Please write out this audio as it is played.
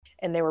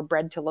and they were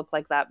bred to look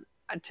like that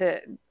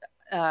to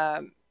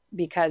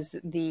because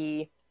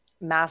the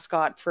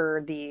mascot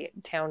for the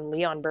town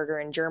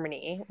Leonberger in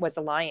Germany was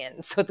a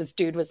lion. So this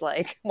dude was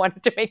like,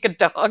 wanted to make a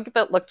dog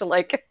that looked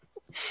like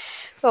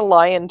the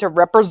lion to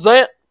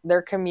represent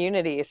their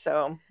community.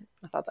 So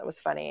I thought that was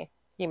funny.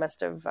 He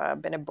must have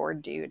been a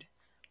bored dude.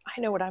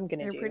 I know what I'm going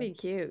to do. They're pretty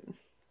cute.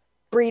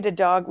 Breed a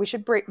dog. We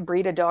should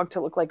breed a dog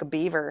to look like a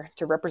beaver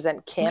to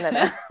represent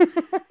Canada.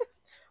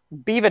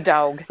 Beaver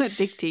dog.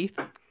 Big teeth.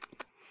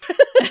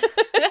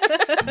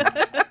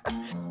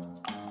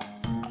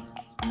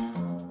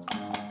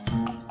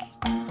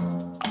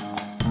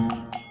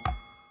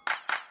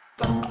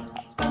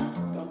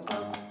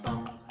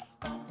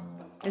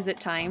 Is it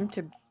time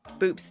to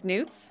boop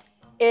snoots?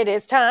 It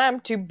is time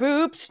to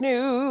boop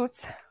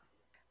snoots.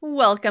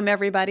 Welcome,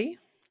 everybody,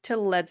 to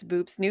Let's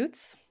Boop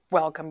Snoots.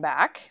 Welcome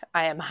back.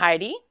 I am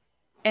Heidi.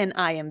 And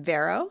I am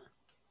Vero.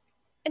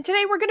 And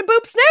today we're going to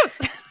boop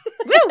snoots.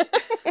 Woo!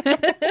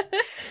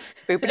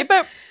 Boopity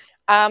boop.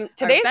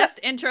 Today's our best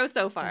intro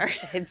so far.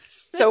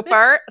 It's so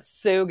far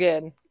so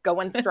good.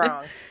 Going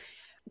strong.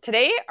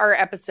 Today, on our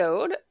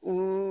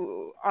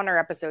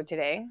episode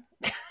today,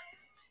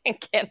 I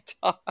can't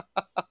talk.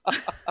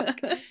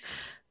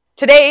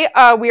 Today,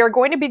 we are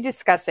going to be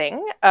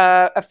discussing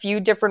a few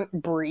different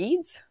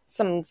breeds,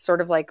 some sort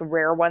of like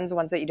rare ones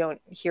that you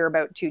don't hear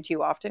about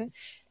too often,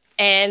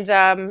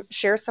 and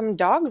share some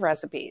dog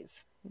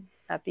recipes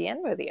at the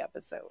end of the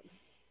episode.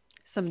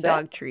 Some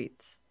dog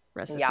treats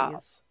recipes.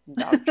 Yes,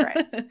 dog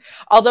treats.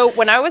 Although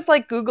when I was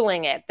like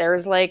Googling it,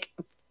 there's like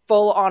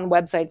full-on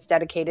websites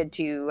dedicated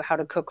to how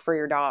to cook for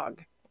your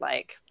dog,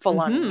 like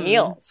full-on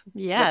meals,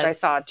 which I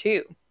saw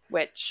too,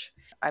 which...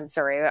 I'm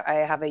sorry, I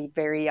have a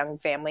very young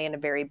family and a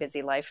very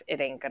busy life. It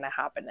ain't going to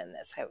happen in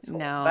this household.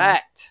 No.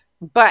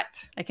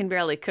 But. I can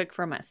barely cook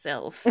for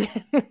myself. Can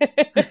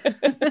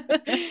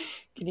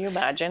you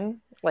imagine?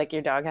 Like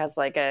your dog has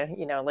like a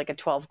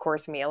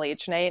 12-course meal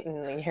each night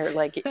and you're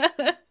like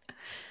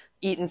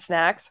eating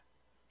snacks.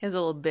 His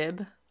little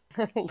bib.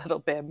 Little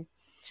bib.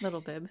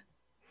 Little bib.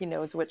 He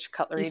knows which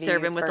cutlery to use. You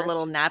serve him with first. a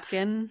little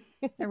napkin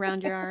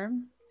around your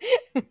arm.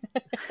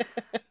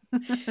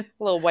 A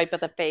little wipe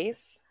of the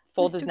face.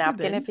 Fold his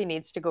napkin if he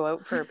needs to go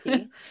out for a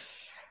pee.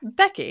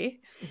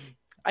 Becky.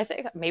 I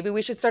think maybe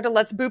we should start a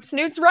Let's Boop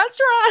Snoots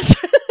restaurant.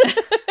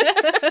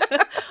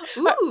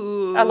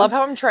 Ooh. I love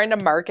how I'm trying to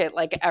market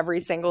like every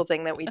single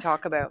thing that we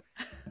talk about.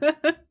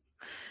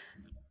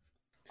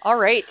 All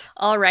right.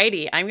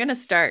 Alrighty. I'm going to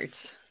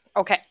start.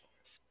 Okay.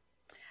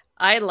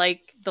 I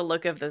like the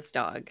look of this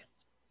dog.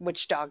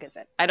 Which dog is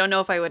it? I don't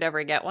know if I would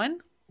ever get one,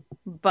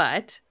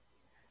 but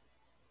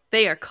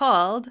they are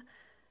called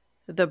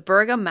the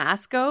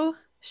Bergamasco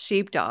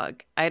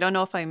Sheepdog. I don't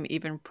know if I'm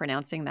even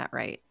pronouncing that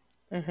right.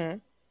 Mm-hmm.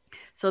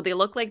 So they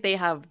look like they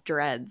have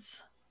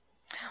dreads.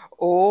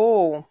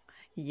 Oh.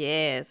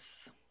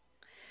 Yes.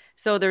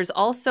 So there's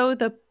also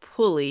the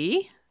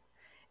Pulley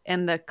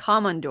and the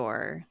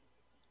Commodore,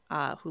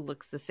 who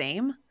looks the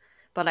same.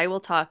 But I will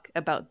talk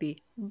about the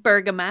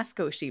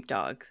Bergamasco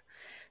Sheepdog.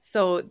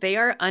 So they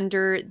are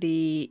under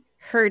the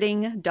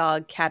herding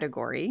dog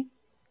category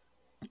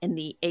in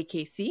the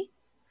AKC.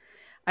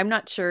 I'm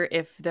not sure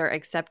if they're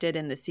accepted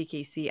in the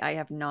CKC. I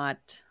have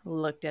not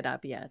looked it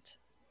up yet.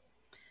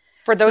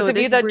 For those of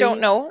you that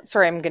don't know,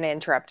 sorry, I'm going to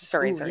interrupt.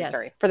 Sorry.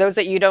 For those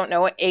that you don't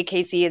know,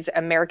 AKC is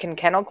American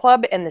Kennel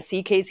Club and the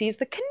CKC is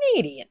the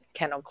Canadian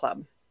Kennel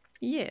Club.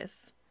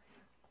 Yes.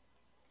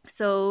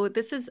 So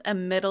this is a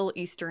Middle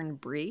Eastern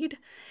breed,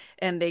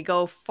 and they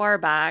go far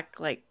back,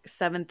 like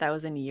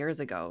 7,000 years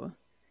ago.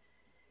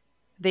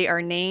 They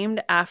are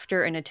named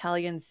after an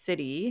Italian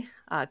city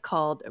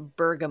called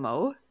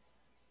Bergamo.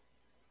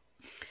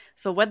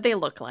 So what they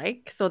look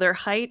like, so their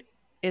height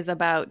is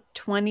about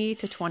 20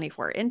 to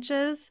 24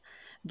 inches.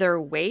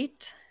 Their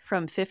weight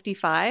from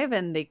 55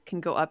 and they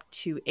can go up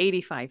to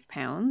 85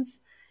 pounds.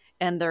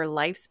 And their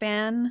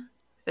lifespan,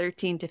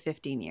 13 to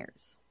 15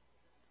 years.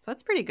 So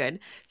that's pretty good.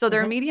 So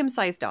they're a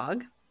medium-sized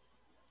dog.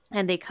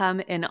 And they come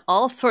in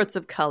all sorts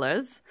of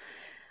colors.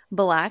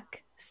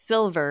 Black,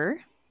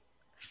 silver,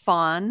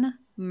 fawn,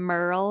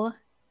 merle,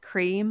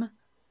 cream,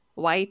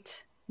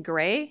 white,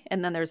 gray.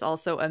 And then there's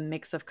also a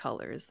mix of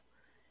colors.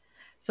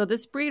 So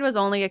this breed was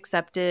only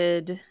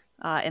accepted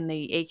in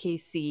the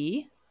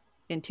AKC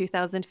in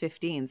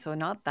 2015, so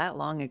not that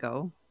long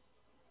ago.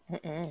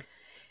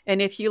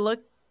 And if you look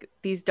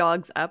these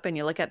dogs up and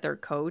you look at their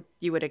coat,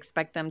 you would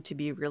expect them to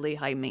be really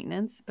high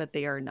maintenance, but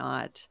they are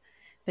not.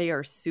 They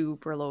are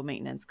super low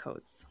maintenance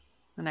coats.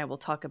 And I will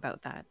talk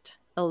about that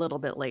a little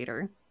bit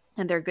later.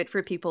 And they're good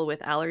for people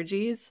with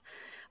allergies,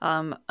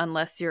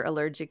 unless you're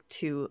allergic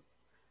to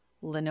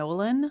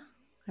lanolin.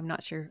 I'm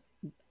not sure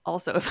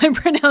also if I'm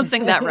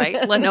pronouncing that right.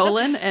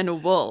 Lanolin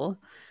and wool.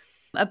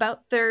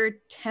 About their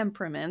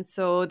temperament.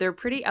 So they're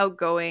pretty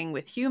outgoing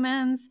with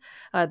humans.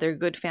 They're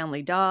good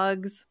family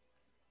dogs.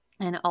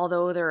 And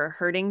although they're a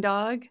herding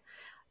dog,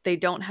 they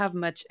don't have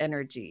much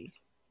energy,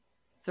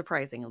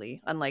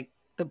 surprisingly, unlike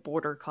the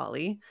border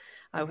collie,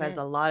 who has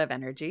a lot of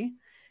energy.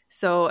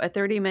 So a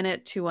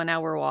 30-minute to 1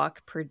 hour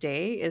walk per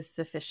day is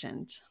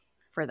sufficient.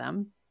 for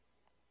them.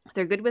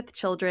 They're good with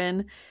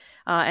children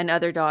and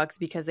other dogs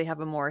because they have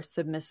a more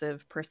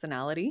submissive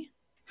personality.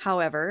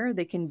 However,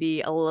 they can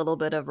be a little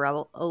bit of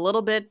rebels, a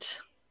little bit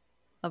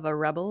of a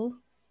rebel.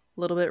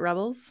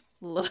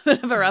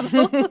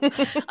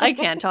 I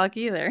can't talk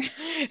either.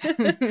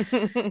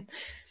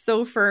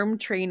 So firm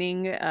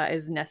training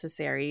is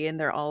necessary, and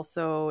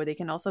they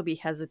can also be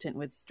hesitant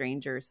with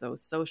strangers. So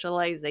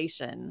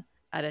socialization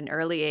at an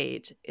early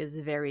age is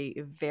very,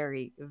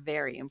 very,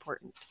 very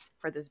important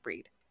for this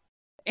breed.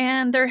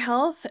 And their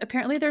health,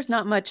 apparently there's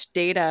not much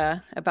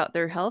data about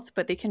their health,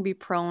 but they can be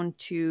prone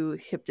to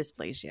hip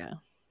dysplasia.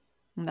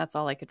 And that's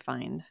all I could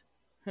find.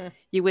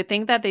 You would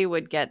think that they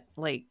would get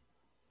like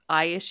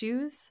eye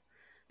issues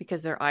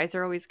because their eyes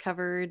are always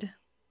covered,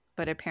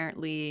 but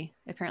apparently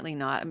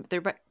not.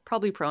 They're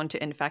probably prone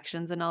to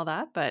infections and all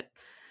that, but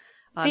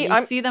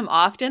you see them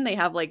often. They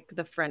have like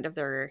the front of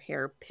their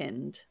hair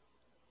pinned.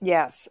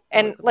 Yes.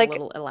 And like a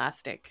little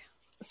elastic.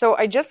 So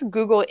I just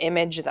Google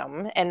image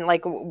them, and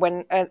like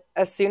when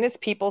as soon as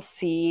people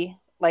see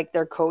like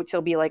their coats,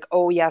 you'll be like,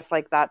 oh yes,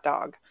 like that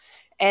dog.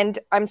 And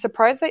I'm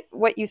surprised at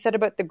what you said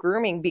about the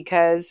grooming,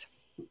 because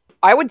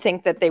I would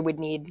think that they would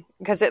need,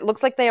 because it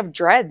looks like they have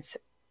dreads.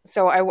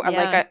 So I'm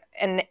like,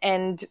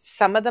 and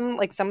some of them,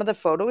 like some of the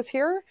photos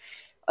here,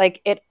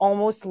 like it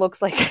almost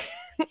looks like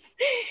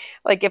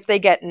like if they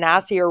get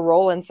nasty or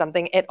roll in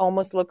something, it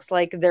almost looks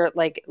like they're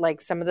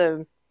like some of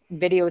the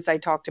videos I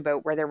talked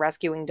about where they're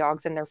rescuing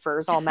dogs and their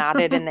fur's all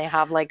matted and they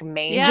have like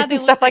mange and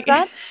stuff like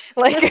that.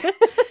 Like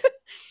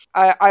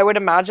I would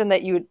imagine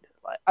that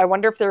I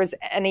wonder if there is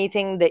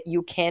anything that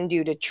you can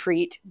do to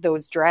treat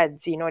those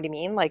dreads. You know what I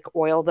mean? Like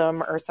oil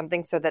them or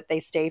something so that they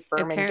stay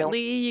firm.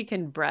 Apparently you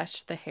can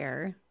brush the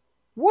hair.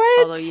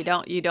 What?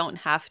 Although you don't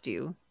have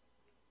to.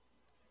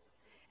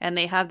 And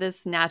they have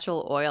this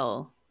natural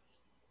oil.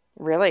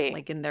 Really?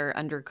 Like in their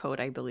undercoat,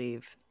 I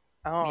believe.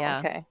 Oh, yeah.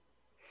 Okay.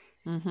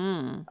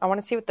 Mm-hmm. I want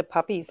to see what the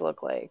puppies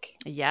look like.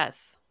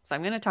 Yes. So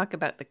I'm going to talk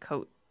about the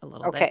coat a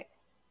little bit. Okay.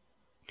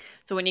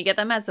 So when you get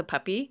them as a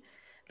puppy,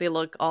 they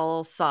look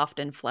all soft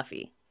and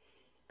fluffy.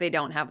 They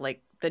don't have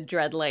like the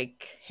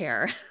dread-like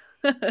hair.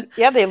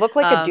 Yeah, they look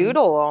like a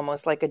doodle,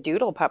 almost like a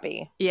doodle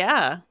puppy.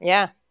 Yeah.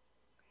 Yeah.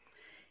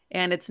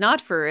 And it's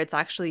not fur, it's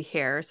actually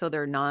hair, so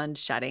they're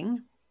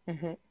non-shedding.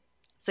 Mm-hmm.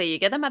 So you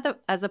get them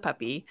as a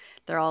puppy.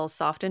 They're all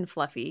soft and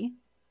fluffy.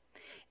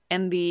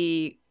 And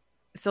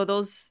so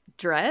those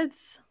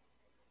dreads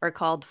are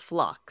called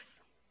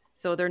flocks.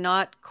 So they're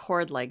not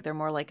cord-like. They're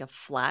more like a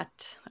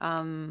flat.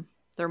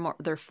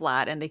 They're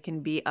flat, and they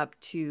can be up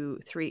to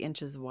 3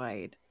 inches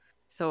wide.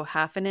 So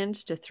 1/2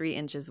 inch to 3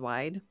 inches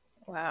wide.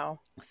 Wow.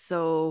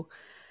 So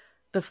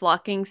the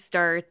flocking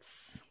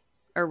starts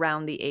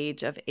around the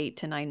age of 8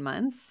 to 9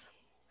 months.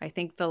 I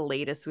think the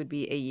latest would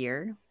be a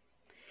year.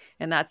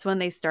 And that's when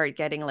they start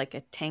getting like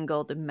a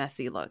tangled,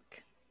 messy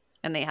look.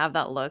 And they have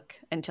that look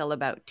until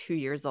about 2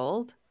 years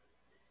old.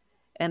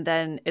 And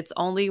then it's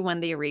only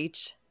when they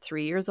reach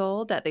 3 years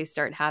old that they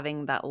start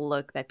having that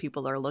look that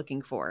people are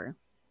looking for.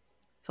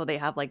 So they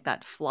have like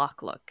that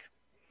flock look.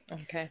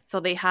 Okay. So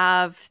they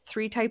have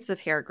 3 types of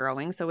hair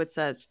growing. So it's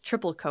a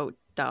triple coat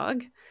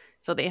dog.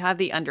 So they have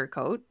the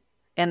undercoat.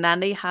 And then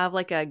they have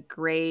like a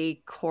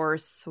gray,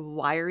 coarse,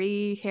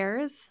 wiry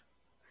hairs.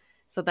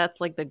 So that's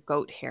like the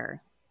goat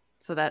hair.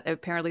 So that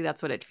apparently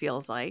that's what it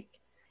feels like.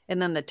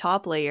 And then the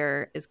top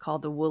layer is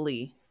called the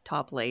woolly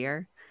top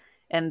layer.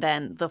 And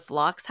then the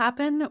flocks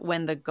happen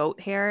when the goat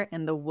hair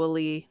and the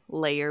woolly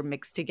layer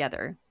mix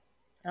together.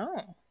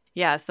 Oh.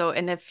 Yeah. So,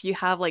 and if you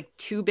have like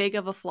too big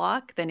of a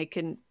flock, then you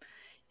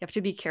have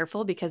to be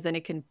careful because then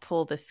it can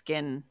pull the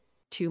skin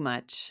too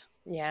much.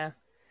 Yeah.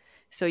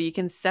 So you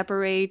can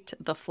separate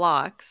the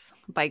flocks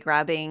by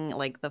grabbing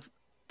like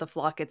the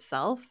flock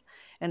itself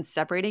and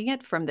separating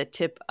it from the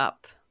tip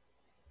up.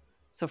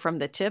 So from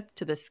the tip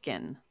to the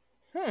skin.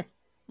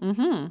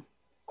 Mm-hmm.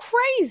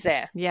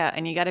 Crazy. Yeah,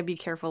 and you got to be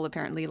careful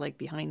apparently like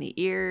behind the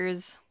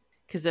ears,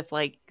 because if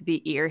like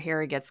the ear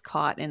hair gets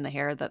caught in the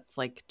hair that's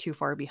like too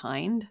far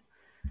behind,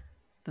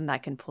 then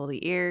that can pull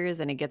the ears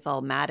and it gets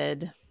all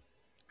matted.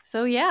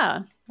 So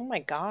yeah. Oh my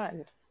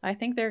God. I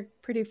think they're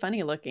pretty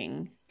funny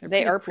looking.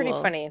 They are pretty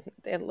funny.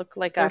 They look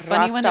like they're a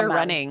funny when they're Rastaman.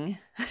 Running.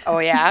 Oh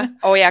yeah.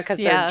 Oh yeah, because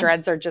their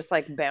dreads are just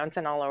like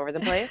bouncing all over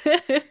the place.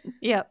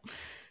 Yep.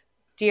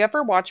 Do you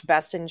ever watch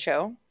Best in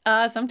Show?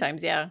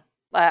 Sometimes, yeah.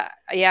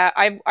 Yeah,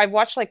 I've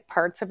watched like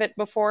parts of it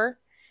before,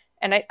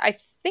 and I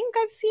think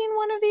I've seen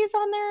one of these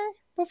on there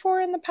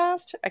before in the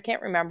past. I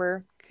can't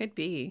remember. Could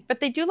be.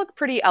 But they do look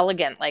pretty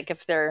elegant, like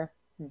if their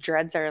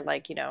dreads are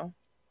like,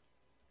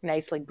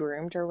 nicely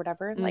groomed or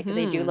whatever. Like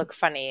they do look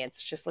funny.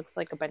 It just looks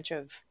like a bunch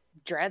of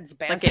dreads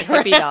bouncing.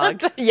 Like a hippie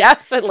dog.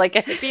 Yes, like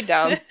a hippie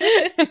dog.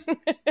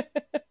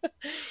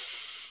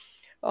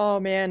 Oh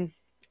man.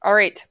 All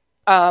right.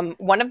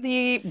 One of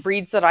the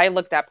breeds that I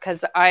looked up,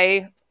 because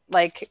I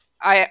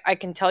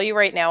can tell you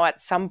right now, at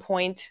some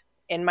point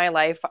in my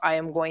life, I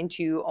am going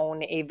to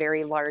own a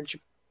very large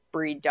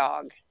breed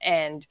dog.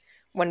 And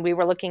when we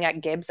were looking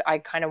at Gibbs, I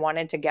kind of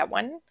wanted to get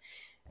one.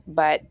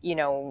 But, you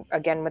know,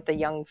 again, with the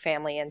young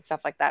family and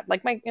stuff like that,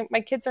 like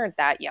my kids aren't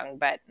that young,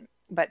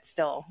 but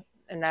still,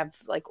 and I have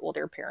like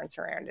older parents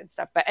around and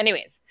stuff. But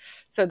anyways,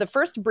 so the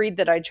first breed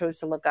that I chose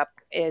to look up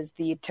is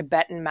the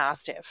Tibetan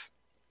Mastiff.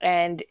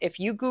 And if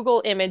you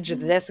Google image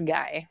this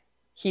guy,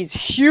 he's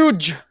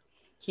huge.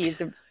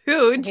 He's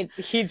Huge.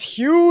 he's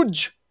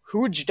huge,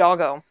 huge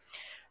doggo.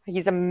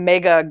 He's a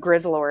mega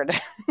grizzlord.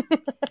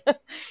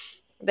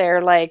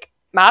 They're like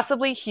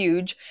massively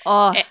huge.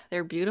 Oh,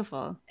 they're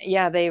beautiful.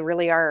 Yeah, they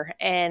really are.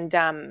 And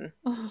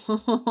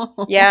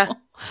yeah,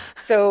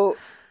 so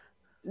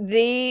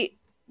they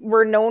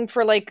were known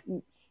for like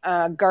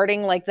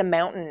guarding like the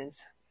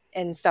mountains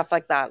and stuff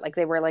like that. Like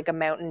they were like a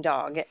mountain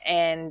dog,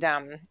 and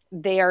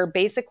they are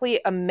basically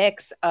a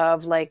mix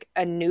of like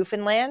a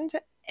Newfoundland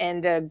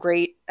and a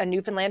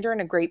Newfoundlander and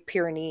a Great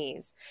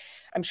Pyrenees.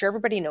 I'm sure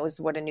everybody knows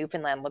what a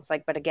Newfoundland looks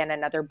like, but again,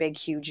 another big,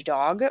 huge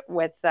dog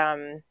with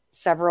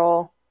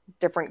several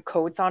different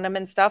coats on him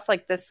and stuff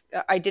like this.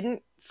 I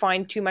didn't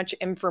find too much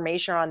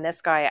information on this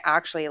guy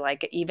actually,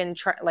 like even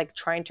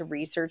trying to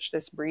research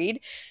this breed.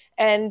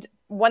 And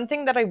one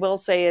thing that I will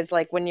say is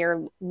like when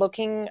you're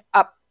looking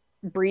up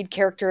breed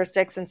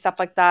characteristics and stuff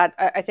like that,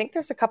 I think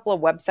there's a couple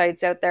of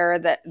websites out there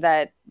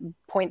that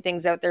point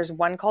things out. There's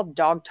one called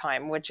Dog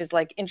Time, which is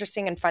like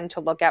interesting and fun to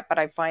look at, but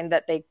I find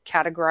that they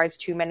categorize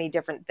too many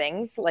different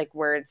things, like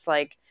where it's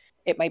like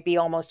it might be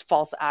almost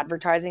false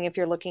advertising if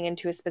you're looking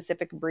into a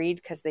specific breed,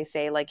 because they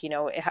say like, you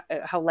know,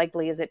 how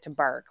likely is it to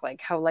bark,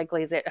 like how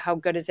likely is it, how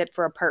good is it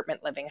for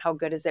apartment living, how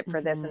good is it for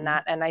this and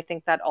that. And I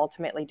think that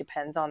ultimately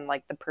depends on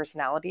like the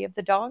personality of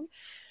the dog.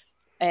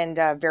 And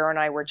Vera and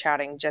I were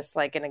chatting, just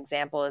like an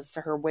example is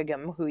her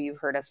Wiggum, who you've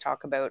heard us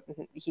talk about.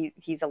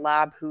 He's a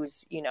lab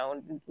who's, you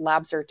know,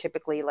 labs are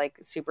typically like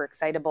super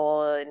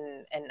excitable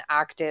and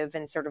active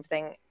and sort of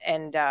thing.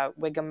 And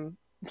Wiggum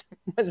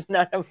was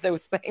none of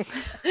those things.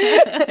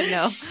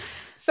 No.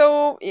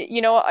 So,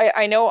 you know,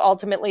 I know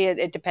ultimately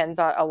it depends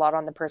a lot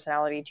on the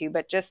personality too,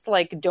 but just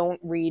like don't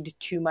read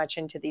too much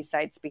into these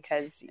sites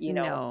because, you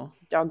know,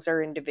 dogs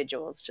are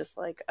individuals just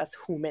like us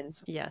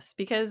humans. Yes,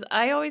 because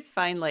I always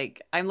find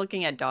like I'm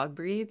looking at dog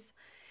breeds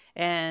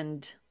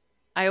and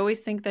I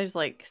always think there's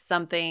like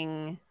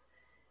something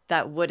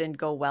that wouldn't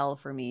go well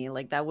for me,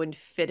 like that wouldn't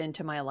fit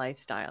into my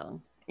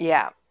lifestyle.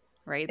 Yeah.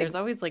 Right? There's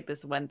always like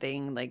this one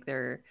thing, like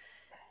they're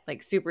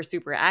like super,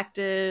 super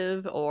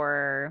active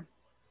or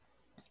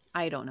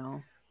I don't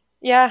know.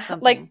 Yeah,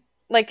 Something.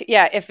 like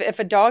yeah, if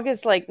a dog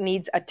is like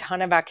needs a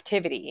ton of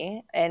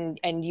activity and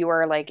you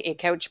are like a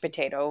couch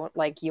potato,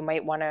 like you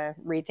might want to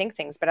rethink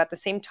things. But at the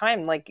same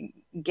time, like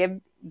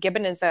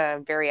Gibbon is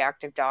a very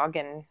active dog,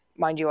 and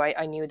mind you,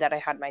 I knew that I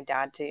had my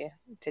dad to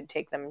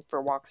take them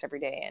for walks every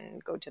day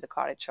and go to the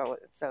cottage,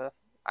 so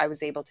I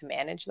was able to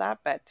manage that.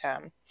 But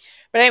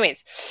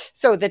anyways,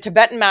 so the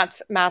Tibetan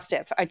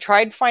Mastiff, I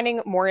tried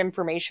finding more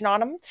information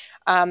on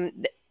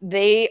them.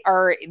 They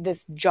are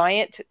this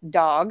giant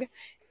dog,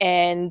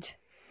 and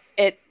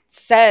it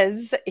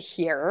says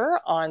here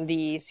on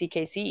the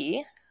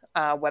CKC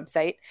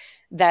website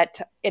that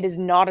it is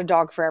not a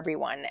dog for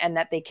everyone and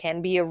that they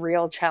can be a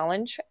real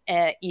challenge,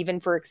 even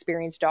for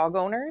experienced dog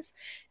owners.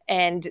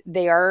 And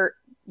they're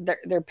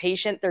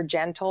patient, they're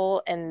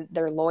gentle, and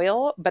they're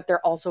loyal, but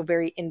they're also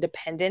very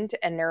independent,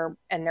 and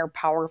they're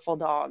powerful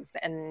dogs.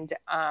 And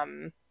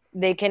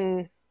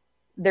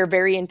they're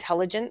very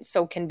intelligent,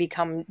 so can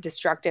become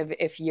destructive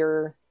if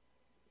you're,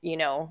 you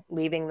know,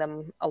 leaving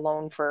them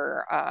alone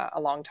for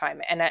a long time.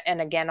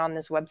 And again, on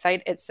this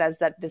website, it says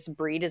that this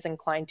breed is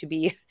inclined to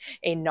be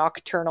a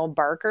nocturnal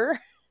barker.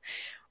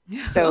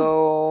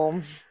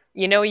 So,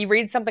 you know, you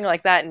read something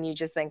like that and you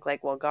just think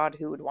like, well, God,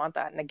 who would want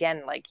that? And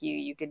again, like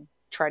you could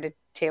try to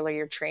tailor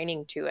your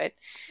training to it.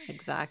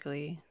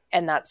 Exactly.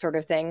 And that sort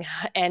of thing.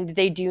 And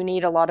they do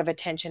need a lot of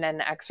attention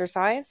and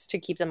exercise to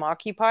keep them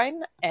occupied.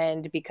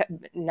 And because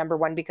number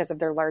one, because of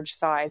their large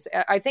size,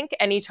 I think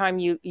anytime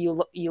you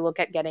look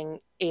at getting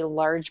a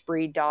large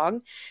breed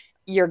dog,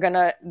 they're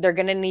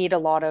gonna need a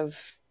lot of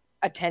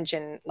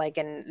attention. Like,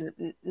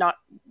 and not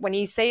when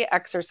you say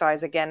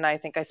exercise, again, I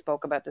think I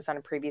spoke about this on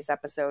a previous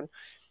episode.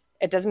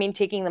 It doesn't mean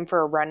taking them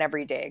for a run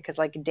every day, because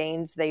like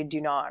Danes, they do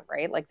not,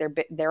 right? Like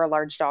they're a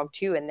large dog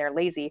too, and they're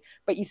lazy,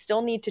 but you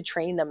still need to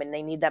train them, and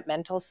they need that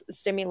mental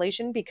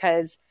stimulation,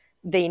 because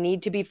they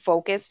need to be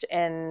focused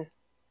and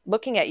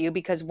looking at you,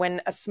 because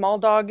when a small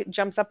dog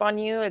jumps up on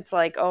you, it's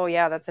like, oh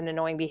yeah, that's an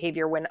annoying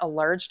behavior. When a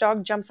large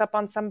dog jumps up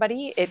on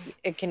somebody,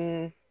 it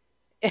can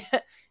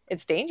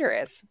it's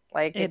dangerous.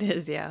 Like it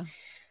is, yeah.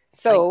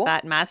 So like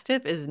that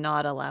Mastiff is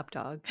not a lap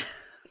dog.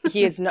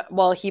 He is not.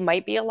 Well, he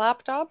might be a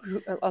lapdog.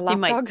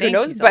 Who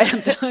knows?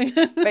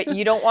 But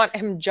you don't want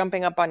him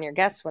jumping up on your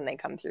guests when they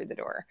come through the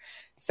door.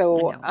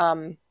 So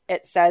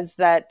it says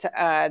that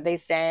they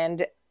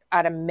stand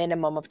at a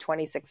minimum of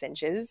 26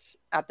 inches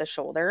at the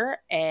shoulder,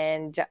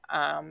 and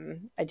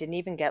I didn't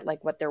even get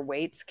like what their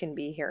weights can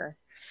be here,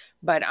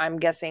 but I'm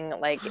guessing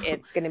like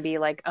it's going to be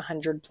like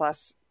 100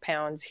 plus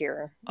pounds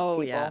here. Oh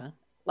people. yeah,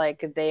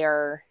 like they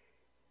are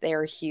They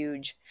are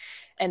huge.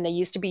 And they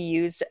used to be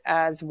used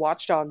as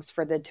watchdogs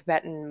for the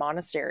Tibetan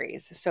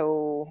monasteries.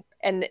 So,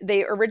 and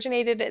they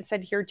originated, it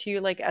said here too,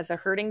 like as a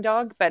herding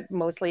dog, but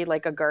mostly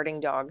like a guarding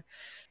dog.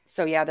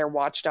 So yeah, they're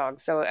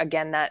watchdogs. So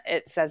again, that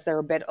it says they're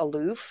a bit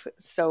aloof.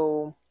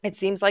 So it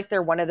seems like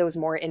they're one of those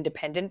more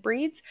independent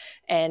breeds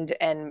and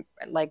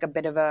like a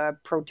bit of a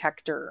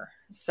protector.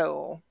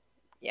 So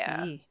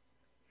yeah, Eee.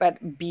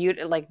 but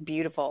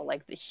beautiful,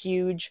 like the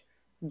huge,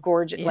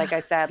 gorgeous, Yeah. like I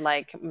said,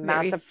 like Very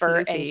massive fur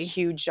and floofy.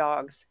 huge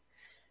dogs.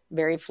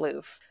 Very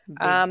floof. Big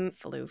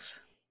floof.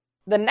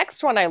 The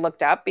next one I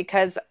looked up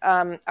because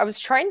I was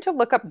trying to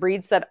look up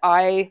breeds that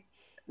I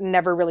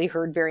never really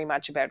heard very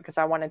much about because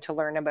I wanted to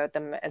learn about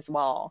them as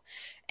well.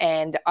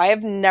 And I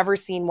have never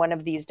seen one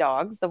of these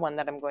dogs, the one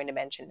that I'm going to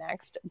mention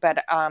next.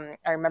 But I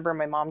remember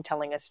my mom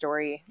telling a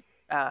story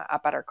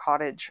up at our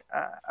cottage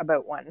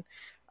about one.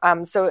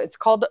 So it's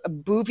called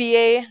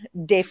Bouvier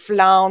de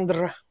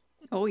Flandre.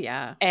 Oh,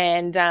 yeah.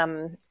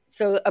 And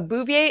so a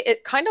Bouvier,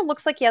 it kind of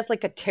looks like he has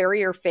like a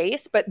terrier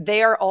face, but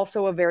they are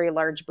also a very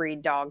large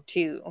breed dog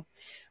too,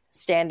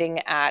 standing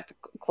at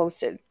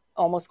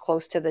almost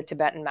close to the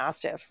Tibetan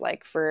Mastiff.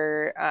 Like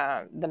for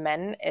the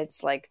men,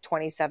 it's like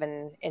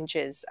 27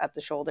 inches at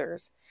the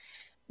shoulders.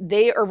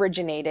 They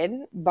originated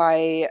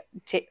by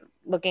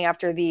looking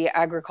after the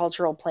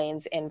agricultural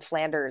plains in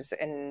Flanders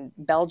in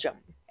Belgium,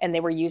 and they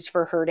were used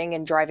for herding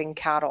and driving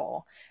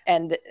cattle.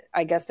 And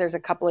I guess there's a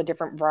couple of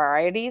different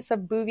varieties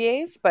of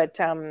Bouviers, but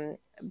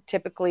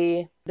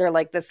typically they're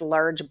like this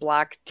large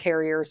black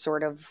terrier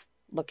sort of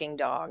looking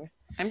dog.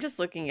 I'm just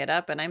looking it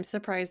up, and I'm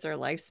surprised their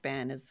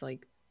lifespan is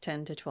like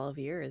 10 to 12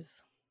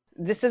 years.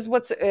 This is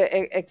what's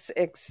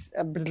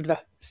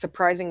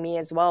surprising me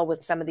as well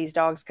with some of these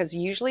dogs, because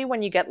usually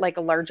when you get like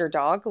a larger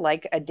dog,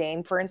 like a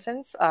Dane, for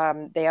instance,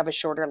 they have a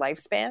shorter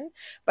lifespan.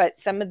 But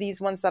some of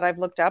these ones that I've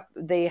looked up,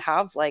 they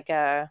have like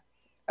a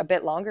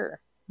bit longer,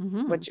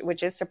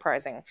 which is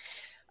surprising.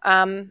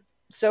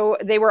 So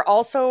they were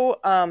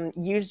also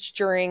used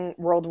during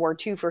World War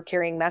II for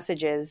carrying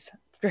messages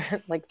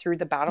like through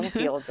the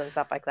battlefields and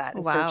stuff like that,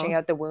 and searching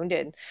out the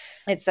wounded.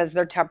 It says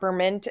their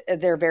temperament,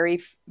 they're very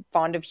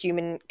fond of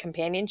human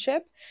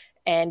companionship,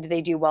 and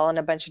they do well in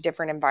a bunch of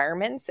different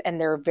environments,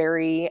 and they're a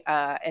very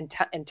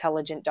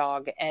intelligent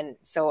dog. And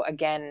so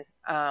again,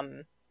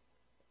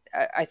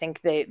 I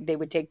think they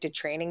would take to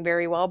training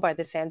very well by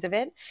the sounds of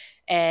it.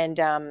 And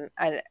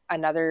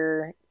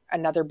another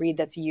breed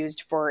that's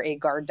used for a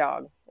guard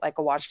dog, like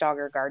a watchdog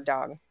or guard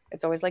dog.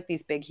 It's always like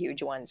these big,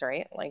 huge ones,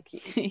 right? Like,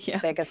 yeah.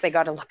 I guess they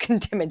got to look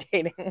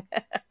intimidating.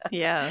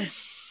 Yeah.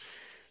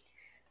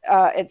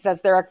 It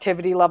says their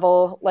activity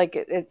level, like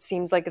it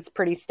seems like it's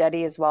pretty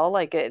steady as well.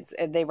 Like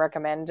they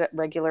recommend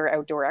regular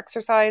outdoor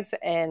exercise,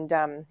 and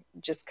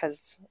just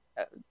because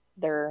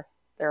they're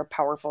a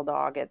powerful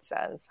dog, it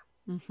says.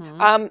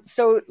 Mm-hmm.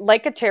 So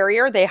like a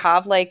terrier, they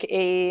have like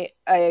a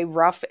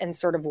rough and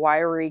sort of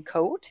wiry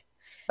coat,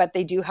 but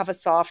they do have a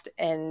soft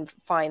and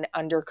fine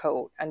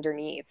undercoat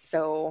underneath.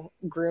 So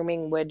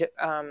grooming would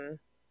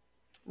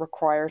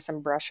require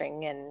some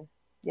brushing, and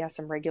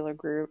some regular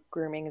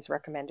grooming is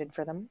recommended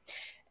for them.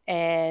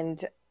 And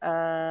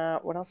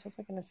what else was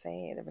I going to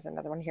say? There was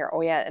another one here.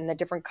 Oh yeah, and the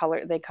different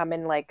color, they come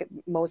in like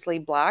mostly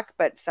black,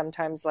 but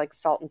sometimes like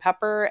salt and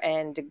pepper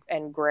and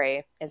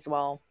gray as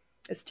well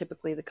is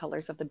typically the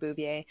colors of the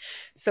Bouvier.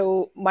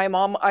 So my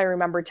mom, I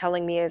remember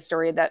telling me a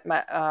story that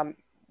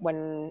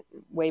when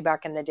way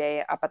back in the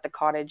day up at the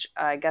cottage,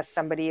 I guess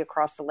somebody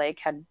across the lake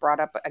had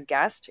brought up a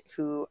guest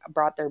who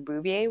brought their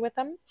Bouvier with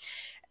them.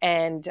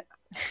 And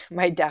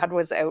my dad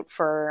was out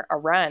for a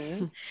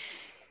run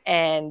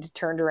and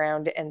turned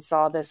around and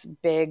saw this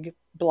big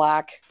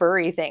black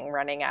furry thing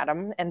running at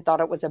him and thought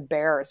it was a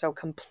bear. So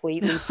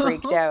completely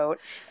freaked out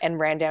and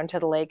ran down to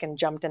the lake and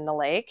jumped in the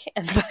lake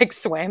and like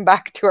swam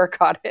back to our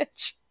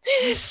cottage.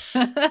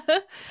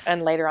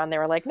 And later on they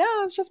were like, no,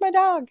 it's just my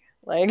dog.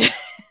 Like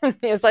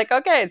he was like,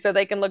 okay, so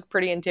they can look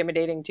pretty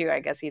intimidating too. I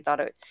guess he thought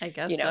it,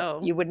 so.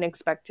 You wouldn't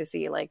expect to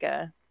see like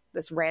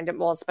this random,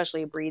 well,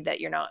 especially a breed that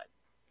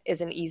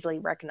isn't easily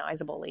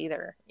recognizable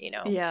either,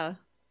 Yeah.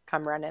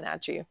 Come running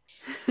at you.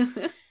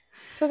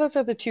 So those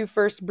are the two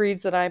first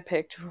breeds that I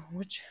picked.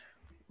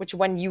 Which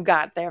one you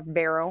got there,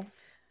 Barrow?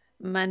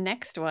 My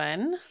next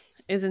one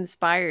is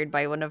inspired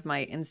by one of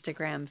my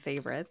Instagram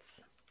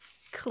favorites,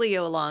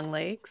 Cleo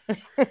Longlegs.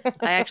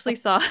 I actually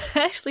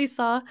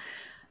saw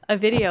a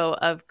video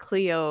of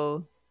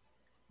Cleo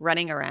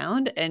running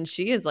around, and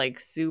she is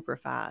like super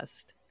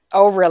fast.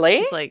 Oh, really?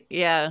 It's like,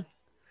 yeah,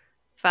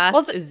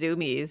 fast as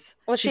zoomies.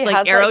 Well, she's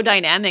like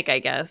aerodynamic, I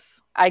guess.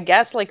 I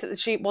guess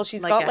she's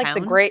like got like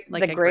hound?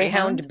 the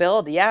greyhound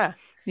build, yeah.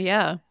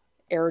 Yeah.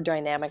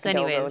 Aerodynamic. So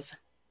anyways,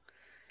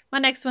 my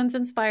next one's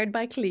inspired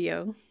by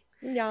Cleo.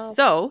 Yeah.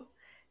 So,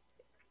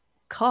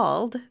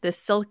 called the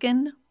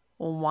Silken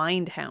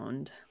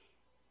Windhound.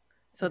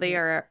 So they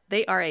are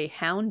a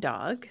hound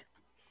dog,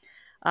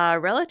 a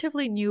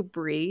relatively new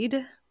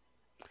breed.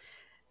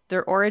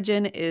 Their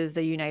origin is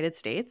the United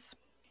States.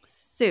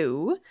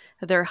 So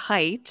their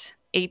height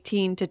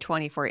 18 to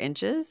 24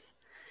 inches.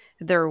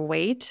 Their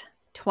weight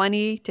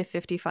 20 to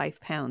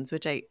 55 pounds,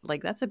 which I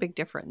like. That's a big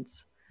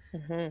difference.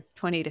 Mm-hmm.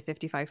 20 to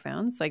 55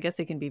 pounds. So I guess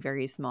they can be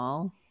very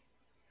small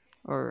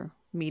or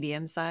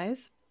medium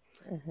size.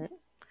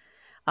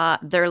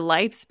 Mm-hmm. Their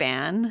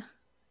lifespan,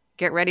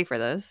 get ready for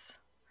this,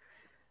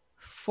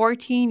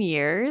 14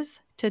 years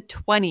to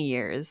 20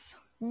 years.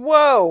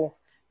 Whoa.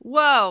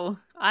 Whoa,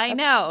 I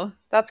know.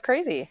 That's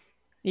crazy.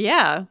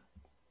 Yeah.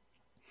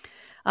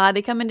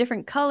 They come in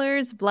different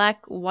colors: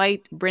 black,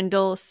 white,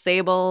 brindle,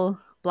 sable,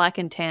 black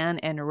and tan,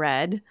 and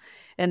red.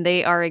 And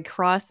they are a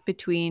cross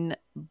between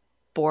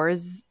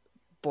Borzoi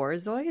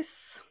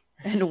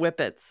and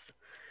Whippets.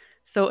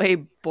 So a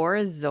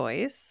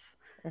Borzoi,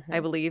 I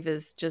believe,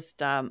 is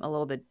just a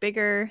little bit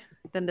bigger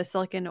than the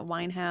Silken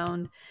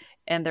Winehound,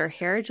 and their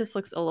hair just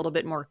looks a little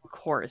bit more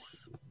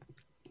coarse.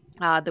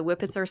 The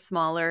Whippets are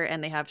smaller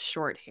and they have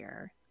short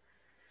hair.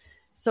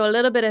 So a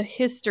little bit of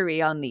history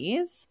on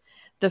these.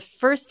 The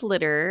first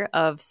litter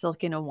of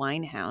Silken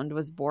Winehound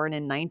was born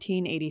in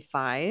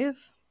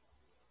 1985.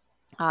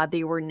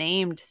 They were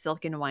named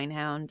Silken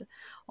Winehound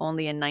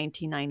only in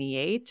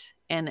 1998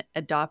 and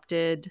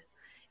adopted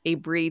a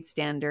breed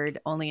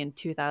standard only in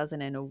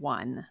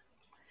 2001.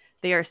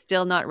 They are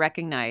still not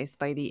recognized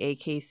by the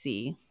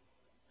AKC,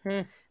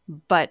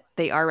 but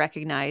they are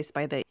recognized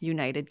by the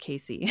United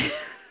KC.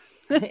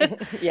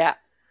 Yeah.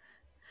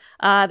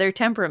 Their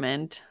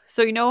temperament.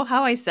 So you know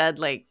how I said,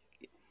 like,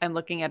 I'm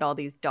looking at all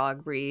these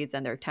dog breeds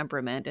and their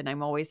temperament, and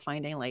I'm always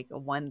finding like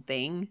one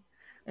thing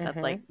that's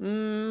like,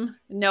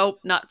 nope,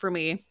 not for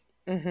me.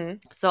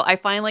 So I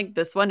find like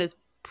this one is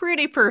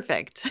pretty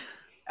perfect.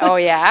 Oh,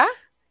 yeah?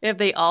 If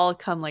they all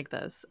come like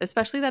this,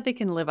 especially that they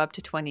can live up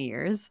to 20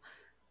 years.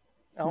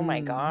 Oh,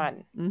 my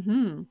God.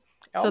 Mm-hmm.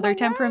 Oh So their my God.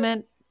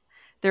 temperament,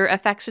 they're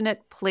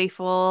affectionate,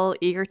 playful,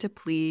 eager to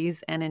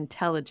please, and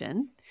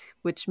intelligent,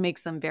 which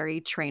makes them very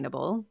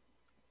trainable.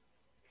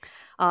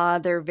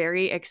 They're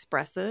very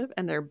expressive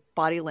and their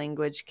body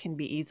language can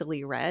be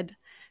easily read.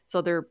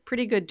 So they're a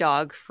pretty good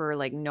dog for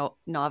like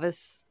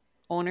novice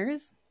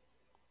owners.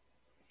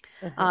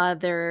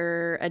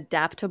 They're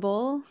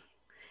adaptable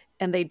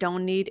and they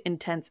don't need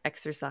intense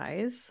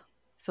exercise.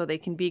 So they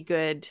can be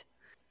good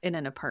in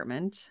an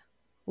apartment.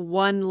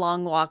 One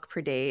long walk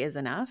per day is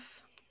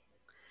enough.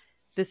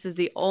 This is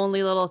the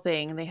only little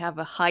thing. They have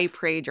a high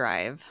prey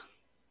drive.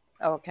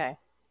 Okay.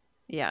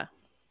 Yeah.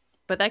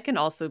 But that can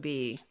also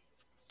be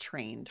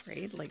trained,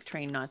 right? Like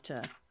trained not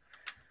to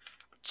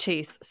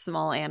chase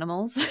small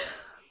animals.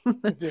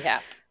 Yeah.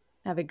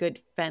 Have a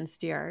good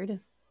fenced yard.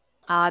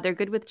 They're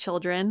good with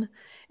children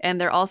and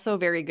they're also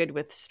very good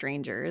with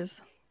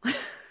strangers.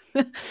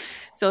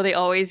 So they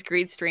always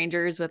greet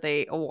strangers with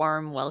a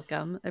warm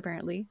welcome,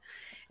 apparently.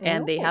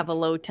 And they have a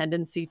Nice. low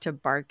tendency to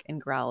bark and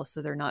growl,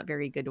 so they're not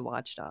very good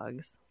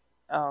watchdogs.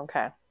 Oh,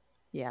 okay.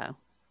 Yeah.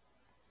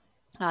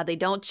 They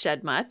don't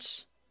shed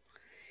much.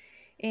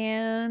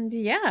 And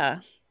yeah,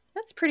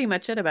 that's pretty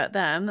much it about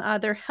them.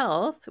 Their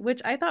health,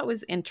 which I thought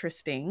was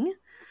interesting.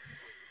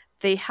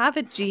 They have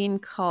a gene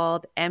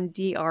called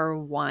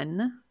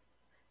MDR1,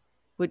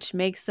 which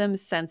makes them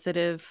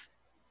sensitive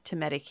to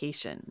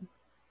medication.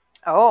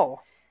 Oh.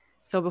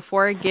 So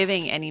before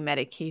giving any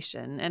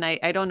medication, and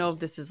I don't know if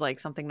this is like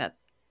something that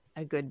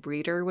a good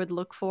breeder would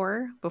look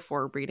for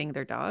before breeding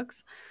their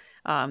dogs,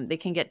 they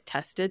can get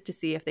tested to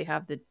see if they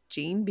have the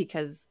gene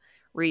because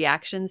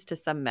reactions to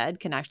some med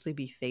can actually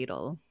be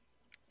fatal.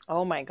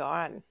 Oh, my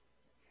God.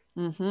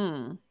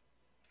 Mm-hmm.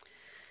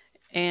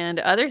 And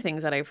other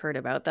things that I've heard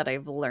about that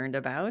I've learned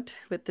about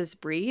with this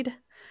breed,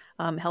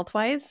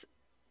 health-wise,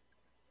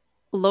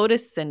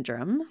 Lotus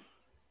syndrome.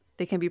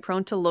 They can be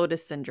prone to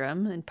Lotus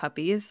syndrome in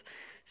puppies.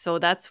 So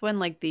that's when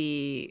like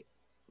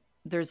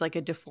there's like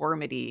a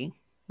deformity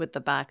with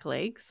the back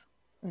legs,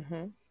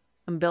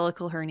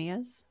 umbilical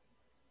hernias.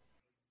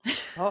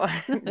 Oh,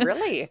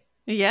 really?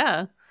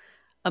 Yeah.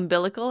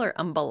 Umbilical or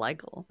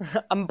umbilical.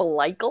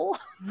 Umbilical?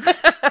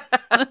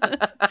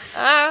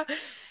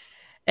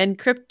 And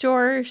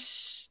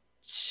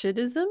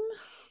cryptorchidism.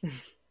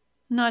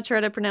 Not sure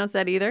how to pronounce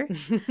that either.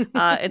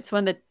 It's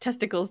when the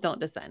testicles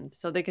don't descend.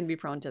 So they can be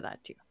prone to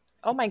that too.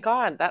 Oh, my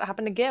God. That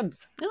happened to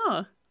Gibbs.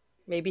 Oh.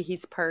 Maybe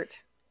he's part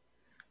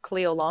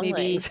Cleo Maybe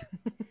Longlegs.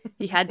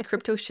 he had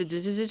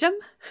cryptorchidism.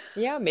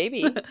 Yeah,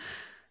 maybe.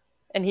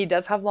 And he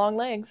does have long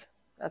legs.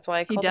 That's why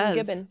I He call him does.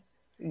 Gibbon.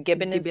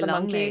 Gibbon is Gibby the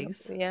long monkey.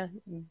 legs. Yeah.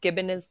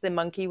 Gibbon is the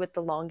monkey with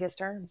the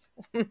longest arms.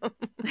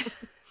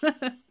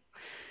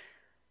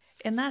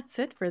 And that's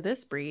it for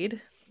this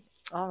breed.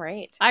 All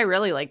right. I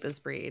really like this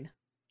breed.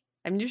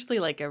 I'm usually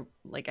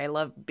I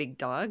love big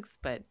dogs,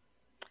 but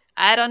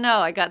I don't know.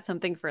 I got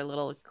something for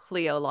little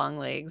Cleo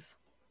Longlegs.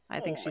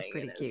 I think she's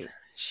pretty cute.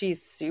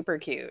 She's super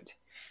cute.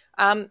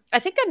 I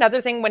think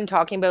another thing when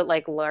talking about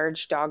like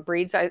large dog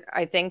breeds,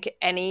 I think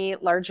any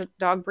large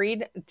dog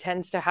breed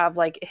tends to have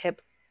like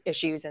hip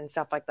issues and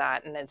stuff like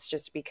that. And it's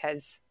just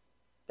because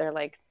they're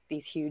like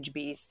these huge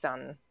beasts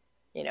on,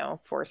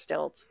 4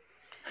 stilts.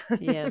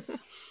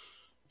 Yes.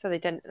 So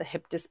the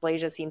hip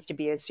dysplasia seems to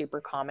be a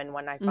super common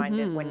one. I find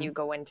it when you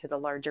go into the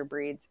larger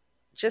breeds,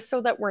 just so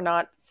that we're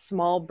not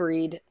small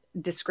breed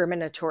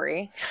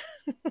discriminatory.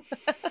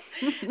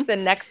 The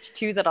next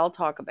two that I'll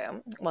talk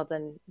about, well,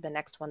 then the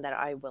next one that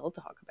I will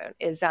talk about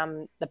is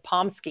the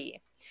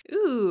Pomsky.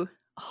 Ooh,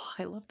 oh,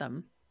 I love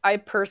them. I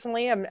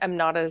personally am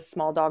not a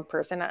small dog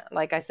person.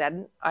 Like I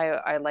said,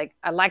 I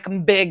like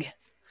them big.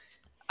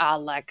 I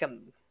like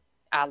them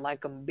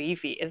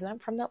beefy. Isn't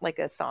that from that like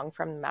a song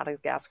from the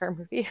Madagascar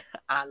movie?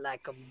 I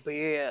like them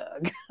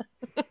big.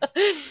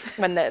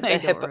 When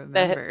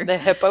the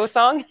hippo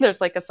song,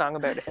 there's like a song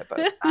about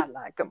hippos. I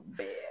like them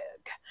big.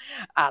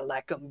 I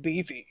like them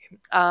beefy.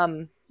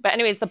 But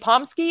anyways, the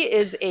Pomsky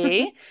is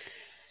a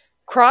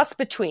cross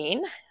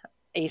between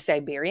a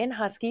Siberian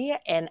Husky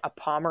and a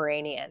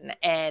Pomeranian,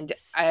 and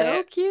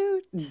so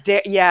cute.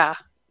 Yeah,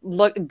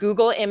 look,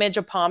 Google image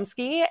a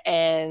Pomsky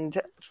and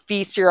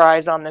feast your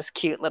eyes on this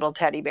cute little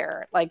teddy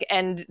bear. Like,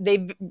 and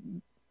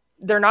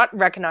they're not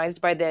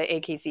recognized by the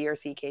AKC or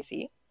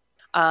CKC.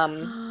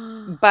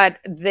 But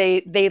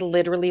they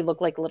literally look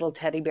like little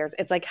teddy bears.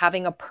 It's like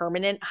having a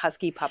permanent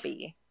husky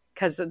puppy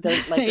because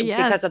they're like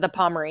yes. because of the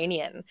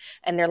Pomeranian,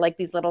 and they're like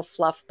these little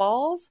fluff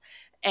balls,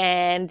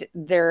 and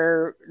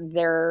their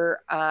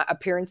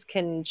appearance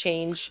can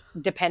change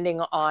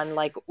depending on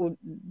like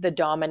the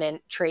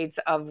dominant traits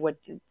of what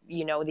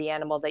the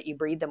animal that you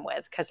breed them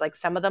with, because like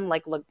some of them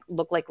like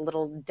look like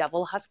little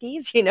devil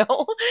huskies,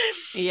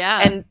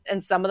 yeah,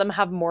 and some of them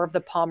have more of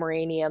the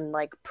Pomeranian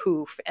like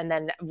poof, and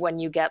then when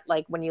you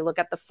look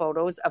at the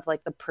photos of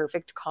like the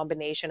perfect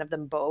combination of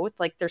them both,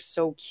 like they're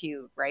so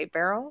cute, right,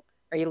 Beryl?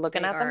 Are you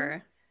looking at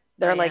them?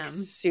 They're like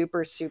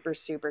super, super,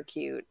 super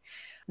cute.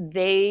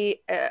 Their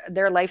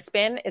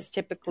lifespan is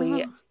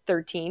typically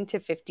 13 to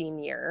 15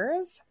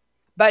 years.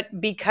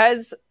 But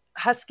because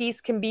Huskies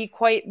can be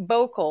quite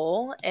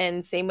vocal,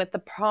 and same with the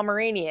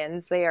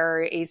Pomeranians, they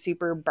are a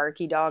super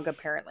barky dog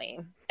apparently.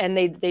 And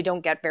they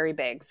don't get very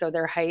big. So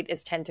their height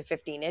is 10 to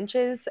 15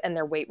 inches and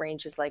their weight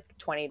range is like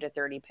 20 to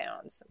 30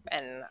 pounds.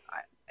 And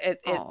it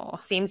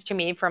seems to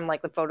me from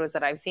like the photos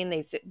that I've seen,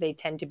 they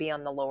tend to be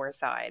on the lower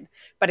side.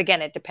 But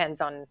again, it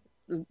depends on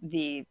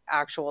the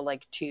actual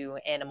like two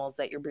animals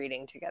that you're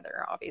breeding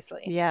together,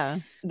 obviously. Yeah,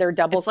 they're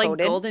double coated. It's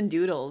like golden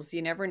doodles.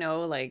 You never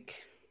know like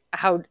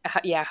how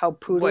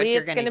poodly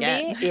it's gonna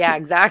be. Yeah,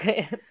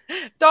 exactly.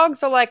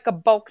 Dogs are like a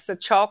box of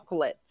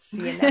chocolates.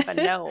 You never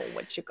know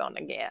what you're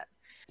gonna get.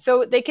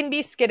 So they can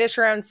be skittish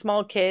around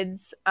small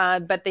kids,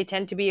 but they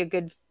tend to be a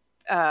good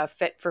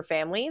fit for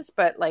families,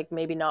 but like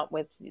maybe not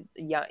with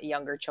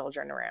younger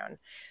children around.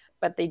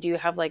 But they do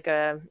have like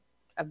a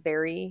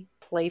very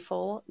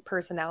playful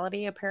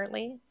personality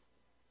apparently,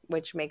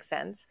 which makes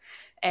sense.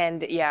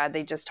 And yeah,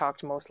 they just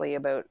talked mostly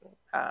about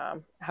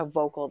how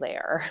vocal they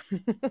are.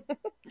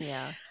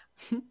 Yeah.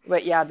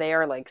 But yeah, they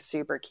are like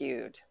super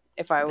cute.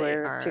 If I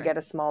were to get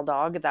a small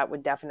dog, that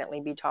would definitely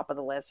be top of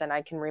the list. And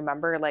I can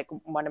remember like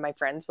one of my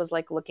friends was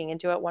like looking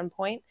into it at one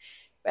point,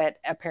 but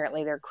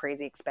apparently they're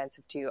crazy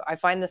expensive too. I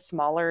find the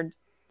smaller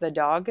the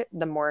dog,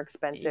 the more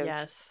expensive.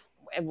 Yes.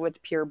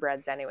 With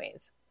purebreds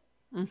anyways.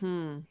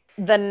 Mm-hmm.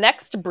 The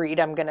next breed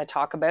I'm going to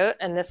talk about,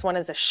 and this one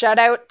is a shout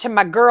out to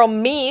my girl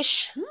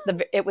Mish.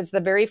 It was the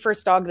very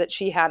first dog that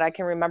she had. I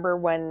can remember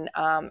when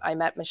I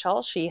met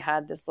Michelle, she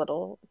had this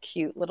little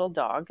cute little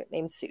dog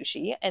named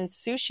Sushi, and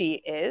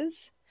Sushi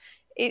was,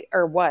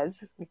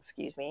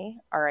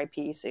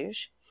 R.I.P.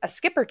 Sush, a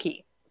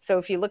Schipperke. So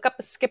if you look up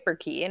a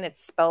Schipperke, and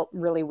it's spelled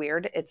really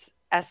weird, it's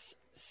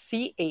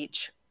Schipperke,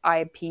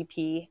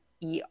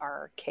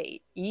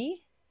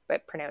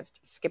 but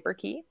pronounced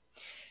Schipperke.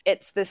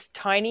 It's this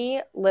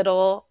tiny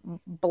little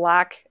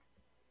black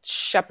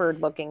shepherd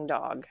looking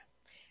dog.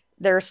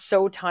 They're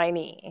so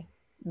tiny.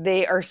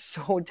 They are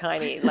so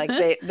tiny. Like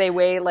they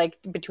weigh like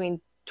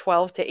between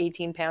 12 to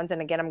 18 pounds. And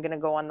again, I'm going to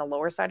go on the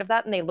lower side of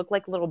that. And they look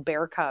like little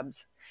bear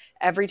cubs.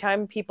 Every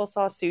time people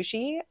saw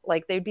Sushi,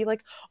 like they'd be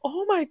like,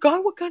 oh my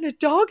God, what kind of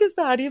dog is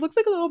that? He looks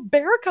like a little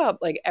bear cub.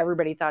 Like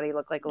everybody thought he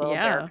looked like a little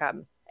bear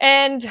cub.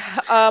 And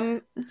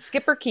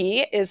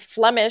Schipperke is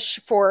Flemish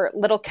for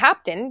little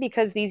captain,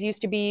 because these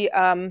used to be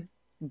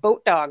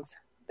boat dogs.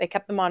 They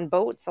kept them on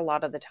boats a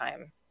lot of the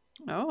time.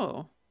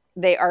 Oh.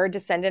 They are a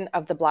descendant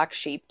of the black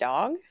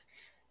sheepdog.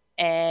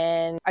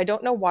 And I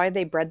don't know why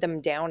they bred them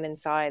down in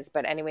size,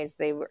 but anyways,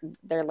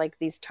 they're like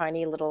these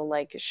tiny little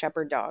like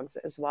shepherd dogs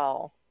as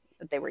well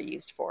that they were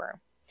used for.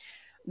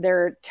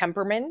 Their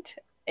temperament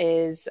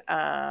is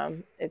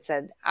it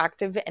said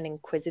active and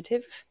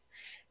inquisitive.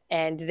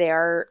 And they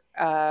are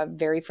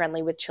very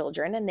friendly with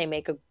children, and they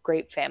make a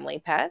great family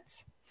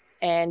pets,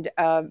 and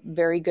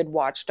very good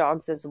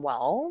watchdogs as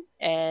well,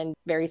 and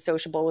very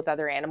sociable with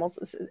other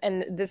animals.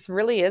 And this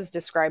really is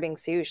describing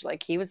Sush.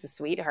 Like, he was a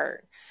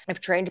sweetheart. If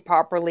trained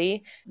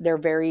properly, they're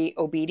very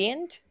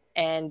obedient,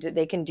 and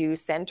they can do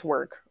scent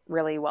work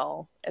really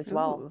well as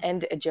well,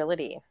 and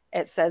agility.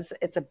 It says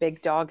it's a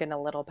big dog in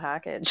a little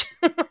package.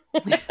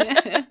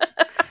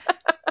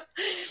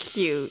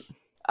 Cute.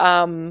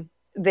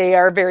 They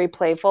are very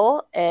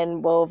playful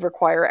and will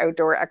require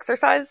outdoor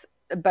exercise,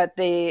 but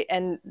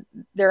they're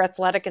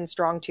athletic and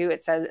strong too.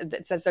 It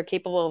says they're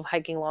capable of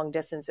hiking long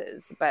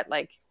distances, but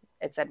like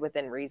it said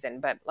within reason.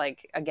 But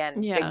like,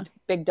 again, Yeah.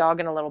 big dog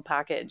in a little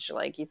package.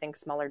 Like, you think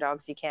smaller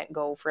dogs, you can't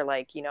go for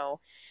like,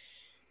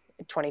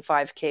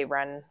 25K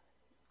run.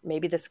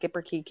 Maybe the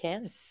Schipperke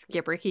can.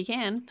 Schipperke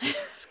can.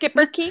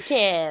 Schipperke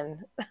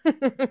can.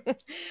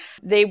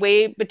 They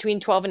weigh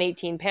between 12 and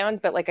 18 pounds,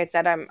 but like I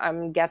said,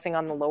 I'm guessing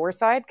on the lower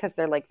side because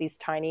they're like these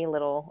tiny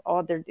little.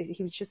 Oh,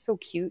 he was just so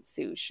cute,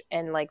 Sush.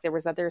 And like there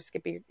was other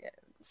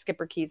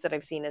Schipperkes that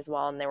I've seen as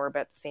well, and they were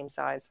about the same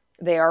size.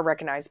 They are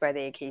recognized by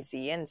the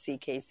AKC and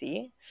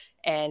CKC,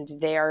 and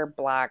they are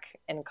black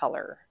in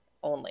color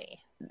only.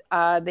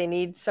 They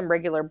need some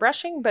regular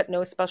brushing, but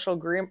no special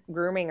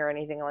grooming or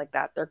anything like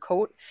that. Their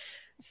coat,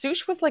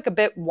 Sush was like a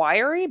bit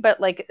wiry, but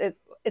like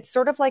it's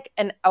sort of like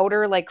an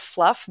outer like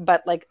fluff,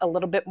 but like a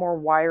little bit more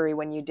wiry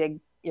when you dig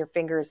your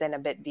fingers in a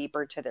bit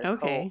deeper to their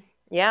coat.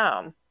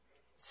 Yeah.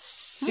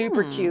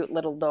 Super cute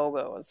little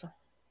dogos.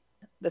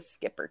 The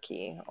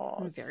Schipperke.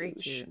 Oh, very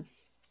Sush. cute.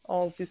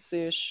 Oh,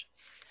 Sush.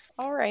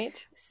 All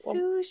right.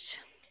 Sush.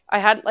 I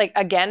had like,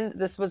 again,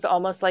 this was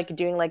almost like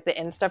doing like the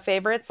Insta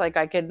favorites. Like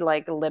I could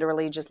like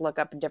literally just look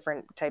up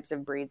different types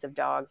of breeds of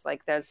dogs.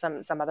 Like there's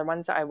some other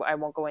ones I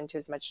won't go into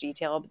as much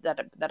detail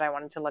that I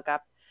wanted to look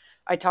up.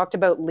 I talked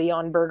about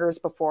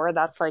Leonbergers before.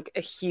 That's like a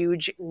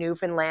huge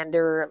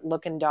Newfoundlander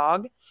looking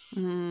dog.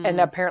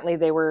 And apparently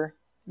they were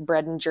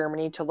bred in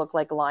Germany to look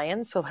like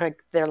lions. So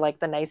like they're like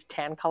the nice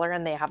tan color,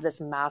 and they have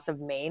this massive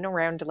mane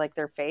around like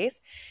their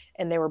face.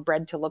 And they were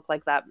bred to look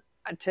like that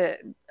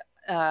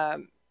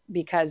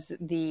because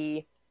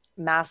the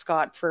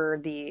mascot for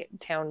the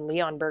town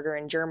Leonberger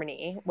in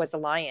Germany was a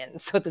lion.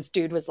 So this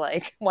dude was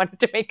like, wanted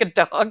to make a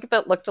dog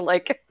that looked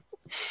like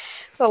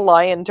the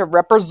lion to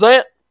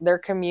represent their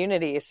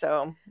community.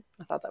 So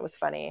I thought that was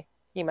funny.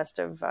 He must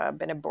have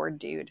been a bored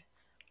dude.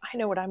 I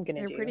know what I'm going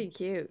to do. They're pretty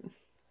cute.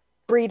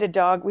 Breed a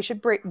dog. We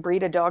should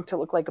breed a dog to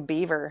look like a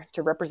beaver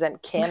to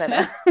represent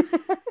Canada.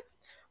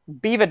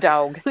 Beaver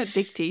dog.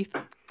 Big teeth.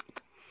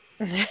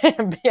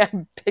 Yeah,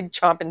 big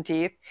chomping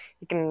teeth.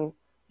 You can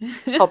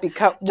help you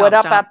cut wood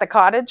up at the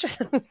cottage.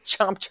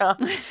 Chomp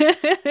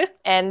chomp.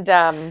 And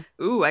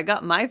ooh, I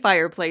got my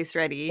fireplace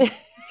ready,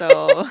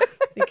 so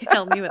you can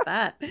help me with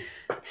that.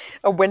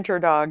 A winter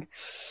dog.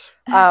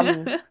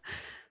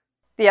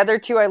 The other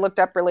two I looked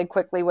up really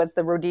quickly was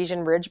the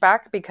Rhodesian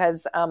Ridgeback,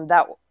 because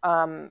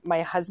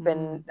my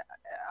husband's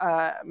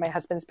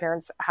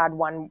parents had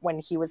one when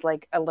he was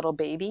like a little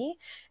baby,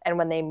 and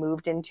when they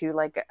moved into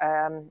like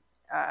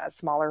a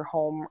smaller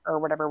home or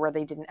whatever where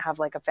they didn't have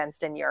like a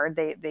fenced in yard,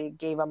 they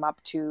gave them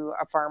up to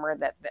a farmer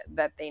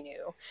that they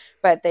knew.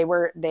 But they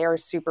are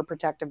super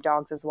protective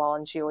dogs as well.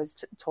 And she always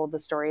told the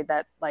story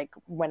that like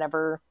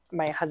whenever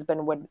my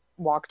husband would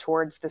walk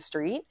towards the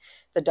street,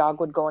 the dog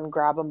would go and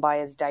grab him by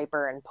his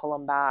diaper and pull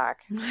him back.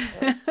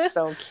 It's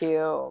so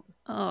cute.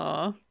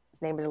 Oh,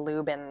 his name is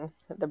Lubin,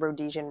 the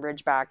Rhodesian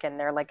Ridgeback, and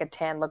they're like a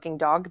tan looking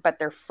dog, but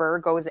their fur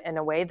goes in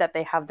a way that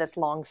they have this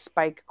long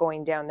spike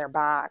going down their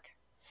back.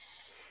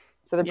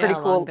 So they're pretty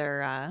cool.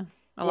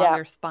 Along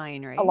their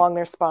spine, right? Along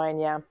their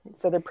spine, yeah.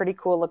 So they're pretty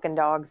cool looking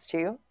dogs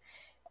too.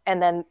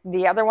 And then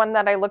the other one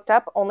that I looked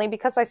up, only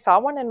because I saw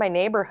one in my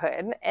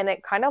neighborhood and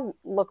it kind of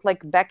looked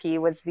like Becky,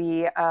 was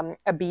the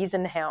a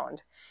Biesenhound.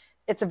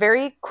 It's a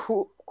very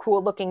cool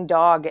looking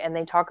dog. And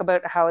they talk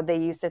about how they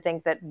used to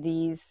think that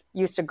these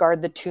used to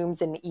guard the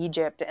tombs in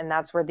Egypt. And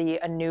that's where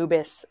the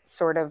Anubis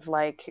sort of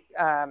like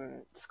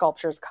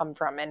sculptures come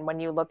from. And when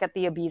you look at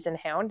the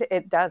Biesenhound,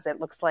 it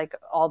looks like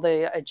all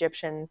the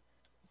Egyptian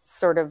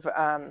sort of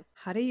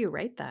how do you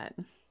write that?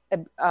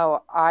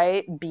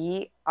 Ibizan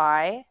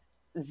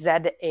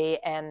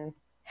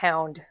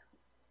hound.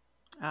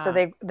 So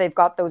they've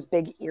got those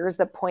big ears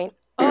that point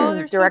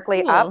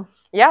directly so cool. up.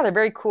 Yeah, they're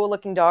very cool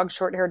looking dogs,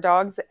 short haired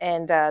dogs,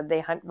 and they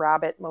hunt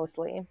rabbit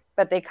mostly.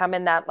 But they come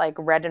in that like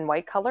red and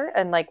white color,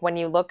 and like when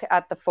you look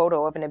at the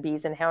photo of an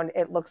Biesenhound,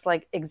 it looks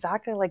like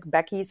exactly like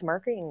Becky's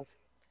markings.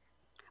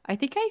 I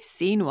think I've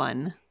seen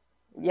one.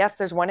 Yes,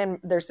 there's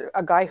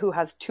a guy who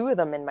has two of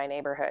them in my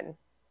neighborhood.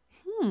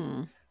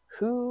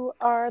 Who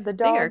are the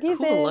doggies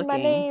cool in my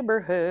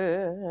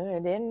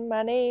neighborhood? In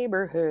my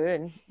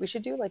neighborhood. We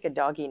should do like a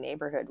doggy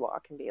neighborhood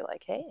walk and be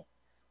like, hey, what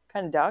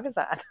kind of dog is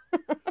that?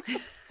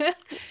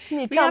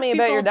 Can you tell me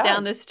about your dog?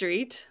 Down the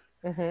street.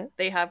 Mm-hmm.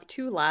 They have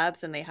two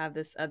labs and they have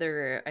this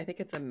other, I think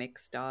it's a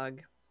mixed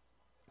dog.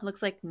 It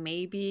looks like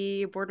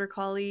maybe border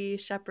collie,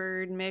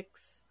 shepherd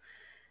mix.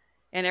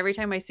 And every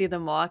time I see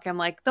them walk, I'm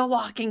like, the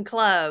walking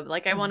club.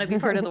 Like I want to be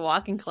part of the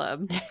walking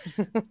club.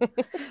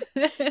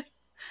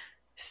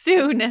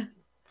 Soon.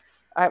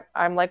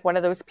 I'm like one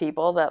of those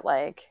people that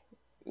like,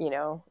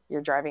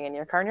 you're driving in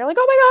your car and you're like,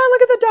 oh my God,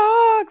 look at the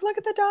dog. Look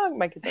at the dog.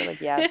 My kids are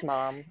like, yes,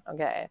 Mom.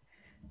 Okay.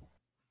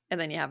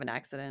 And then you have an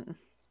accident.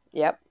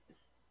 Yep.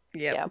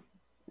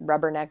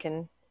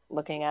 Rubbernecking,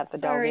 looking at the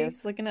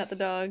doggies. Looking at the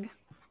dog.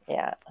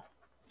 Yeah.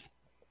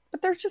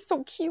 But they're just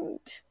so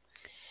cute.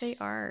 They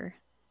are.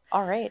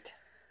 All right.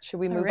 Should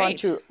we move on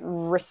to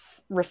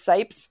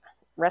recipes?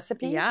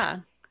 Recipes? Yeah.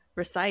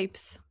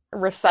 Recipes.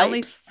 Recipes. I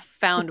only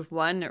found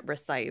one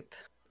recipe.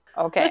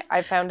 Okay,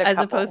 I found a couple. As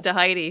couple. opposed to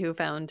Heidi, who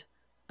found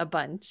a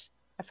bunch.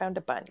 I found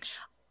a bunch.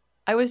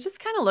 I was just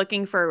kind of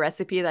looking for a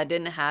recipe that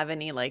didn't have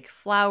any like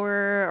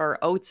flour or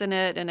oats in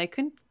it, and I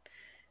couldn't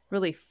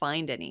really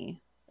find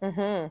any.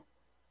 Mm-hmm.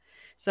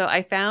 So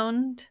I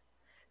found,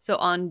 so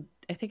on,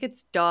 I think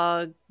it's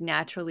Dog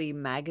Naturally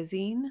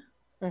magazine,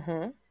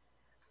 Mm-hmm.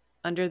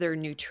 under their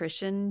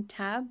nutrition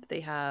tab, they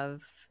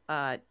have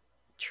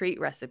treat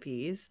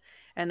recipes,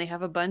 and they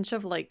have a bunch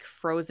of like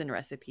frozen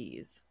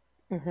recipes.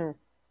 Mm-hmm.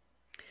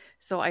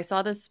 So I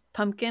saw this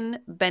pumpkin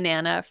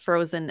banana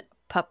frozen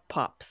pup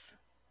pops.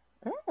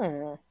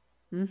 Mm.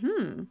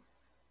 Mm-hmm.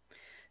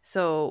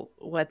 So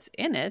what's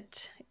in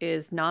it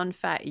is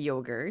non-fat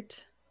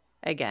yogurt.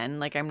 Again,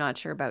 like I'm not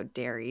sure about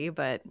dairy,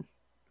 but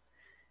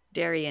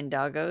dairy and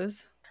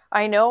doggos.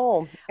 I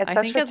know. It's I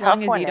such think a as long tough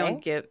as you one, eh?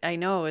 don't give, I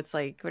know it's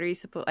like, what are you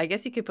supposed? I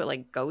guess you could put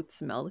like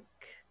goat's milk,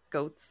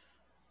 goat's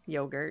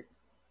yogurt,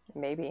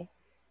 Maybe.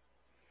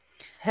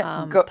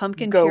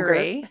 pumpkin Gogurt.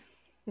 puree,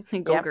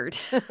 Yep.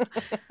 Go-gurt,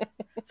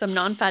 some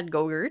non-fat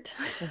Go-gurt,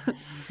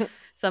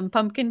 some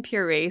pumpkin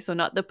puree, so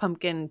not the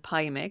pumpkin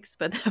pie mix,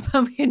 but the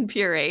pumpkin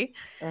puree,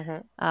 Mm-hmm.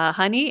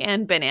 honey,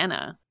 and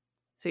banana.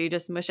 So you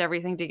just mush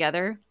everything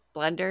together,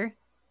 blender,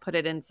 put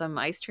it in some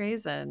ice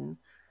trays, and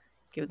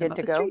give them Good up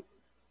to as go. treats.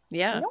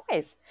 Yeah.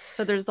 Nice.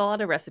 So there's a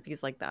lot of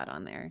recipes like that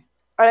on there.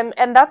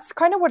 And that's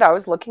kind of what I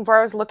was looking for.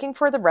 I was looking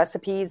for the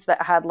recipes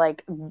that had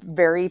like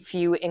very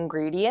few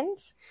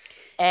ingredients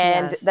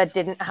and Yes. that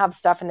didn't have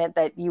stuff in it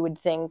that you would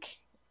think,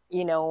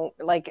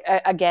 like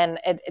again,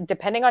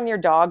 depending on your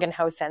dog and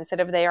how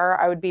sensitive they are,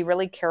 I would be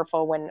really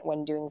careful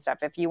when doing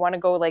stuff. If you want to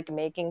go like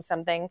making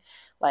something,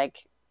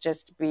 like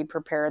just be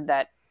prepared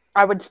that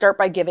I would start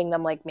by giving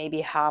them like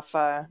maybe half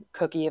a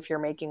cookie if you're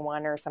making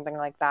one or something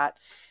like that,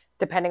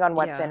 depending on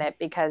what's in Yeah. it,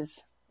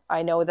 because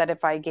I know that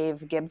if I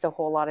gave Gibbs a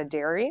whole lot of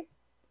dairy,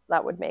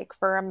 that would make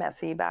for a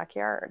messy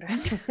backyard.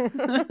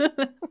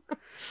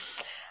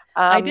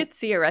 I did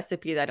see a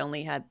recipe that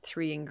only had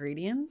 3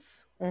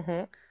 ingredients,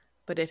 Mhm.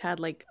 but it had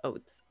like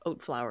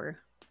oat flour.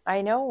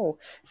 I know.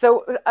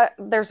 So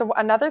there's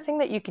another thing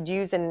that you could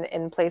use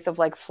in place of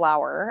like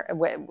flour,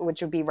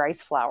 which would be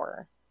rice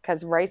flour,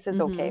 because rice is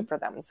okay Mm-hmm. for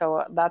them.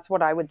 So that's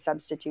what I would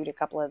substitute a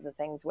couple of the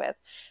things with.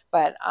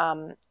 But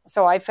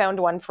so I found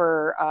one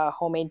for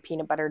homemade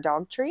peanut butter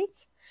dog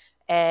treats.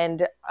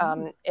 And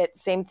it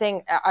same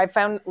thing. I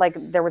found like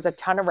there was a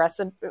ton of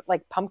recipe.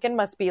 Like pumpkin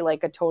must be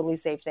like a totally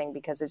safe thing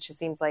because it just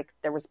seems like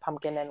there was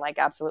pumpkin in like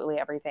absolutely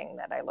everything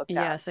that I looked at.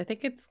 Yes, I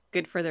think it's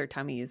good for their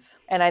tummies.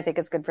 And I think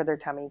it's good for their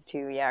tummies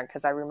too. Yeah,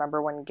 because I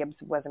remember when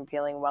Gibbs wasn't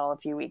feeling well a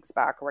few weeks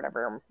back or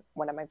whatever,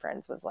 one of my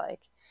friends was like,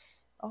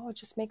 "Oh,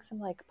 just make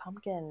some like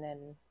pumpkin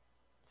and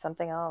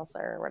something else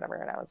or whatever,"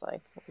 and I was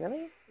like,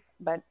 "Really?"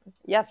 But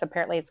yes,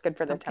 apparently it's good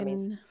for their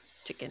tummies. Pumpkin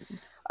chicken.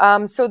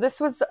 So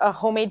this was a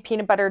homemade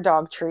peanut butter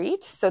dog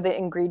treat. So the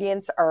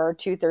ingredients are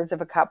 2/3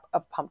 of a cup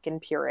of pumpkin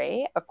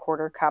puree, a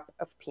 1/4 cup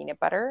of peanut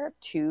butter,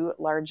 2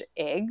 large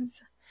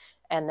eggs,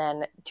 and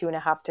then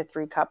 2.5 to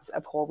 3 cups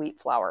of whole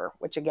wheat flour,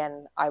 which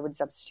again, I would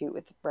substitute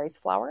with rice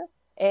flour.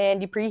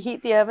 And you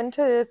preheat the oven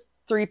to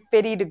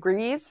 350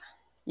 degrees.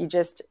 You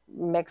just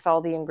mix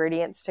all the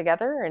ingredients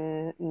together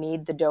and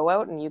knead the dough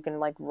out, and you can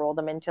like roll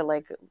them into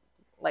like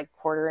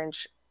 1/4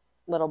 inch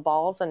little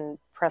balls and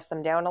press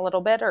them down a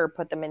little bit or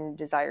put them in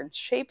desired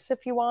shapes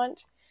if you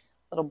want,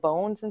 little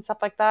bones and stuff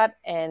like that.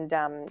 And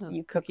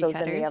you cook cookie those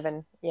cutters. in the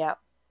oven. Yeah.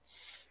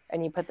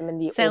 And you put them in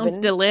the Sounds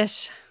oven.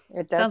 delish.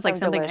 It does Sounds like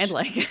sound something delish. I'd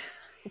like. I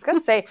was going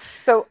to say,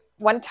 so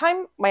one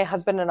time my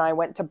husband and I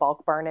went to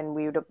Bulk Barn and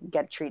we would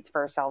get treats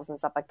for ourselves and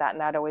stuff like that.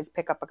 And I'd always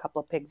pick up a couple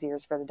of pig's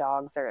ears for the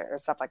dogs or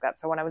stuff like that.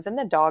 So when I was in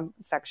the dog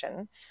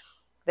section,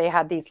 they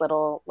had these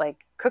little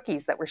like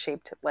cookies that were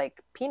shaped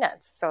like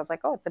peanuts. So I was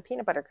like, oh, it's a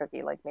peanut butter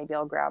cookie. Like maybe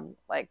I'll grab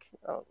like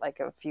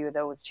a few of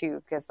those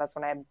too, because that's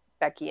when I had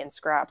Becky and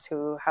Scraps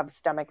who have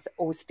stomachs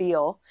o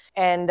steel.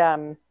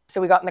 And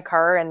so we got in the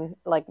car and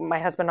like my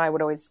husband and I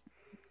would always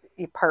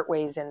part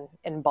ways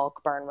in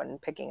Bulk Barn when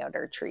picking out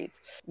our treats.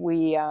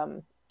 We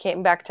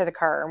came back to the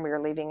car and we were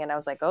leaving and I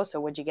was like, oh, so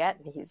what'd you get?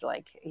 And he's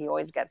like, he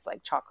always gets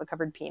like chocolate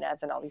covered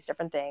peanuts and all these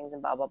different things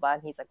and blah, blah, blah.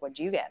 And he's like, what'd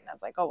you get? And I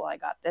was like, oh, well, I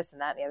got this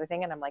and that and the other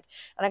thing. And I'm like,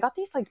 and I got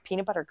these like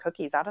peanut butter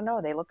cookies. I don't know.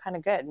 They look kind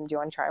of good. And do you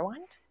want to try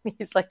one? And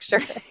he's like,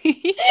 sure.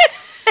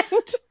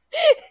 And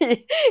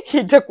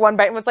he took one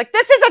bite and was like,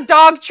 this is a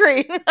dog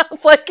treat. And I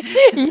was like,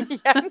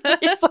 yeah. And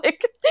he's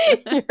like,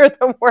 you're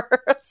the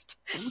worst.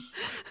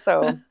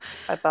 So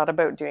I thought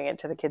about doing it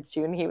to the kids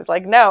too. And he was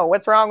like, no,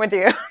 what's wrong with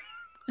you?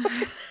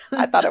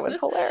 I thought it was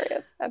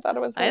hilarious. I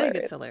think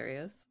it's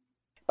hilarious.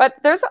 But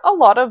there's a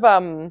lot of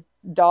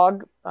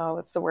dog,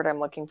 what's the word I'm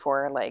looking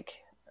for?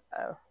 Like,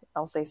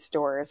 I'll say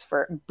stores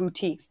for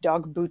boutiques,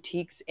 dog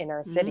boutiques in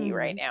our city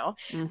right now.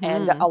 Mm-hmm.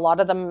 And a lot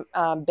of them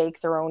bake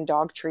their own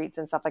dog treats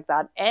and stuff like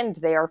that. And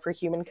they are for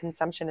human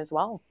consumption as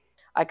well.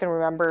 I can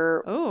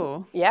remember,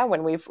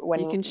 when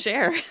you can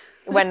share.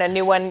 When a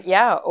new one,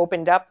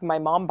 opened up, my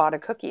mom bought a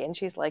cookie and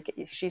she's like,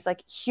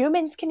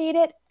 humans can eat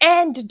it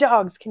and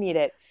dogs can eat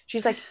it.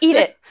 She's like, eat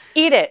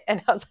it.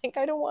 And I was like,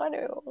 I don't want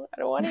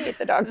to eat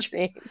the dog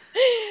treat.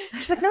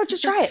 She's like, no,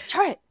 just try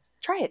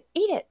it,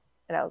 eat it.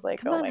 And I was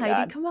like, Come oh on, my Heidi,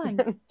 God. come on.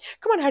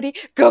 Come on, Heidi.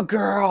 Good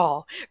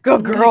girl.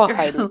 Good girl,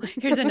 Heidi.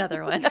 Here's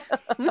another one.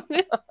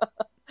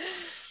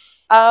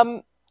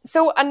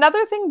 So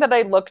another thing that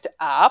I looked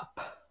up,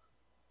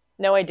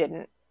 no, I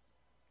didn't.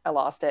 I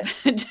lost it.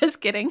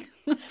 Just kidding.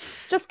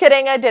 Just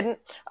kidding. I didn't.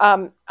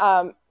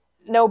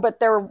 No, but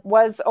there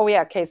was, oh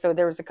yeah. Okay. So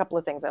there was a couple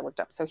of things I looked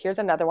up. So here's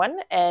another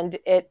one. And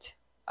it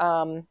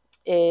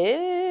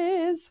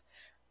is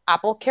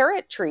apple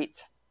carrot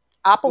treats.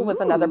 Apple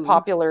was another Ooh.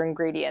 popular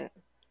ingredient.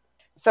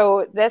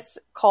 So this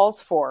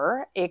calls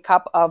for a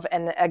cup of,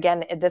 and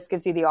again, this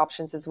gives you the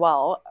options as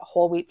well,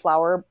 whole wheat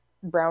flour,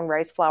 brown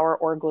rice flour,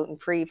 or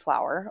gluten-free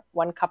flour,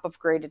 1 cup of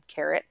grated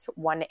carrots,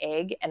 1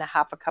 egg, and a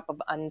half a cup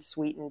of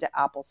unsweetened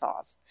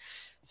applesauce.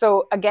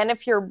 So again,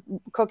 if you're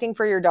cooking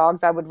for your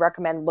dogs, I would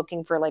recommend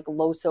looking for like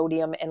low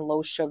sodium and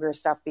low sugar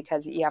stuff,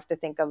 because you have to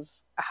think of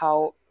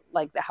how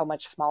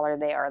much smaller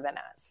they are than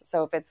us.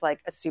 So if it's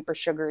like a super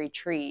sugary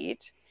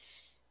treat,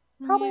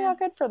 probably not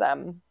good for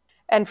them.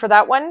 And for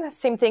that one,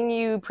 same thing.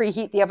 You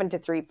preheat the oven to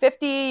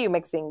 350. You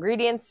mix the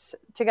ingredients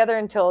together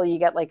until you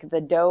get like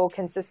the dough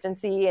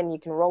consistency, and you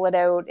can roll it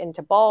out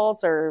into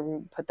balls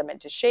or put them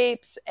into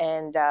shapes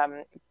and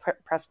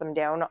press them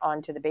down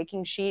onto the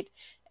baking sheet.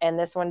 And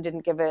this one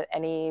didn't give it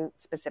any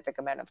specific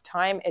amount of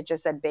time. It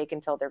just said bake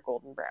until they're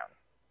golden brown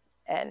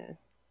and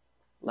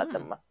let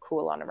them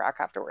cool on a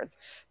rack afterwards.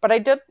 But I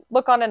did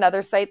look on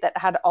another site that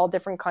had all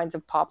different kinds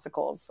of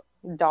popsicles,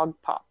 dog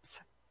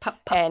pops.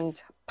 Pops.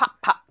 And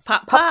pops.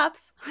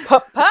 Pops.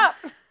 Pop.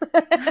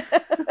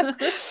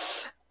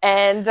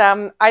 And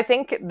I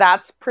think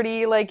that's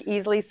pretty like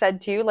easily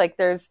said too. Like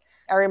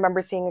I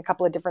remember seeing a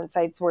couple of different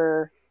sites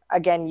where,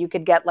 again, you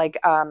could get like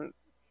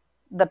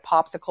the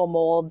popsicle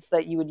molds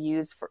that you would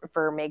use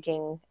for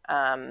making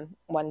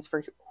ones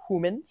for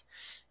humans.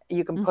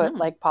 You can put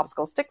like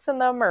popsicle sticks in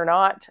them or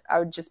not. I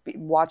would just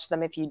watch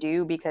them if you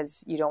do,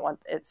 because you don't want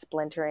it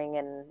splintering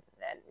and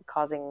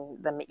causing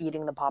them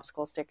eating the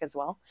popsicle stick as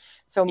well.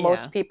 So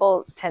most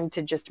people tend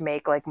to just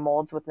make like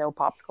molds with no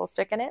popsicle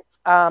stick in it.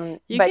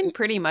 You can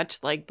pretty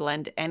much like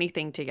blend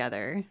anything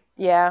together.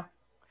 Yeah.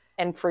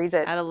 And freeze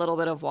it. Add a little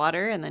bit of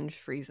water and then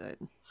freeze it.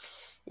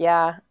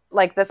 Yeah.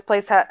 Like this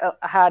place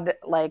had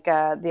like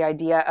the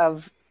idea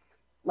of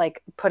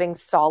like putting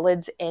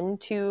solids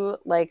into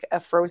like a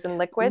frozen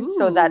liquid. Ooh.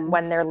 So that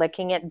when they're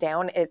licking it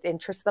down, it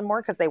interests them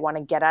more because they want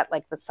to get at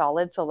like the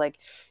solid. So like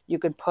you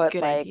could put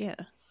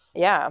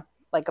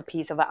like a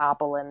piece of an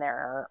apple in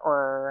there,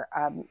 or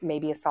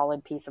maybe a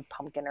solid piece of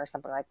pumpkin or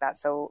something like that.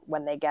 So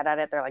when they get at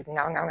it, they're like,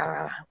 no, no, no,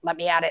 no, let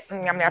me at it.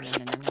 No,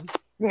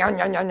 no,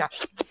 no, no, no.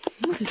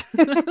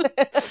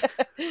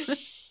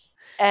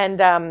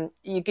 And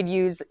you could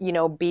use,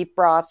 beef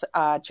broth,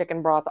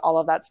 chicken broth, all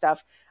of that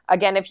stuff.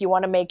 Again, if you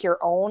want to make your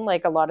own,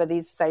 like a lot of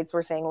these sites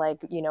were saying, like,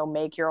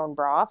 make your own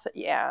broth.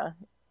 Yeah,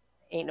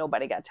 ain't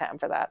nobody got time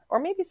for that. Or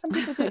maybe some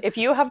people do. If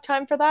you have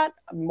time for that,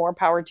 more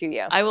power to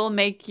you. I will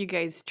make you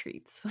guys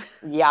treats.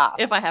 Yes.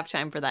 If I have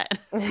time for that.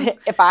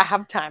 If I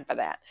have time for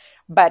that.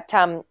 But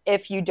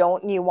if you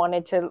don't, and you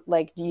wanted to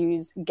like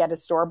get a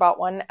store-bought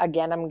one,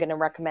 again, I'm going to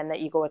recommend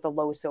that you go with a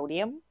low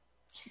sodium.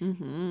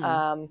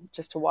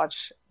 Just to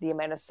watch the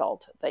amount of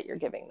salt that you're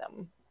giving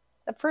them.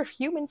 For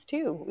humans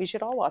too, we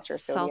should all watch our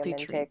sodium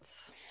intakes.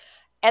 Treats.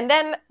 And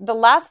then the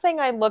last thing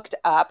I looked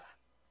up,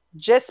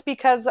 just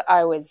because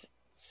I was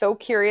so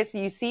curious,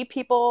 you see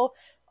people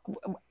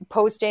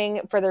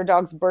posting for their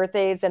dogs'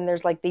 birthdays, and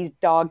there's like these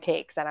dog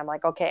cakes, and I'm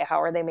like, okay,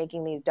 how are they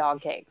making these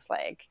dog cakes?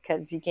 Like,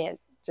 because you can't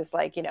just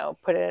like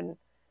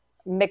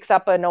mix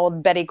up an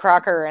old Betty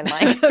Crocker and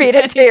like feed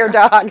it to your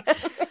dog.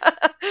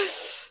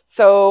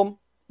 So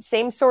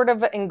same sort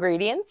of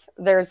ingredients.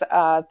 There's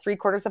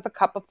 3/4 of a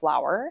cup of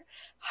flour,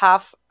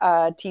 half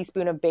a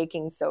teaspoon of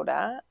baking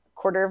soda,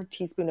 1/4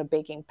 teaspoon of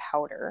baking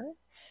powder,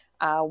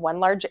 1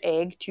 large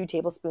egg, 2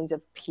 tablespoons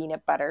of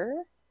peanut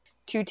butter,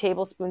 2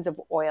 tablespoons of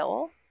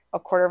oil,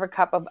 1/4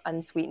 cup of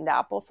unsweetened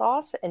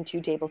applesauce, and 2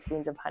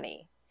 tablespoons of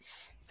honey.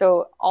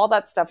 So all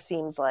that stuff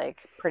seems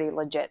like pretty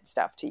legit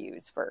stuff to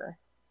use for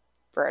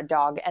a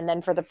dog. And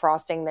then for the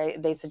frosting,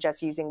 they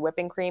suggest using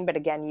whipping cream, but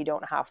again, you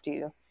don't have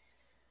to.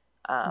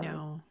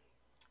 No.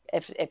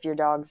 If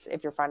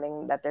you're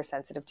finding that they're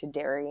sensitive to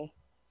dairy.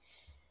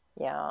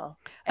 Yeah.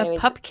 Anyways,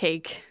 a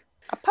cupcake.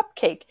 A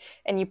cupcake.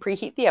 And you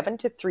preheat the oven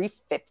to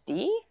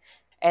 350.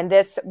 And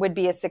this would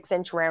be a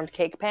 6-inch round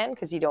cake pan,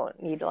 because you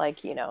don't need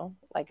like a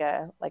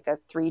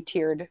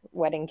 3-tiered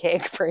wedding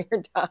cake for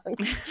your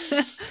dog.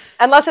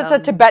 Unless it's a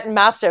Tibetan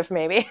Mastiff,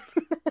 maybe.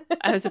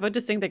 I was about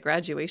to sing the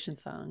graduation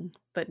song,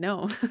 but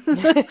no.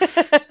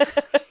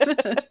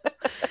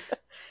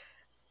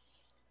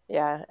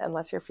 Yeah,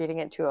 unless you're feeding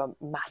it to a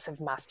massive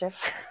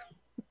Mastiff.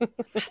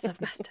 Massive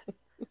Mastiff.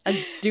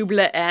 A double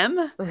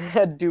M?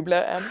 A double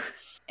M.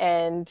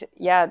 And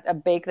yeah,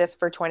 bake this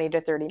for 20 to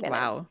 30 minutes.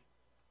 Wow.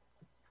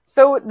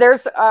 So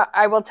there's,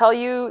 I will tell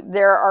you,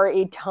 there are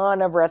a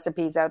ton of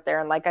recipes out there.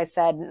 And like I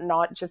said,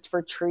 not just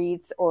for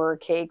treats or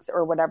cakes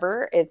or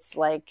whatever. It's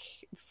like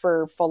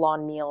for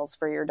full-on meals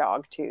for your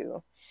dog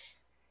too.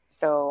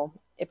 So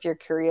if you're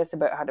curious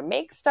about how to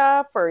make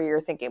stuff or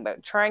you're thinking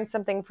about trying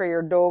something for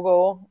your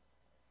doggo,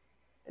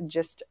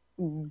 just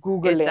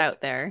Google it. It's out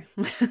there.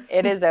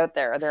 It is out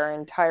there. There are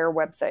entire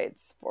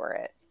websites for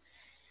it.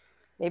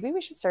 Maybe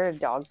we should start a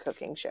dog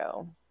cooking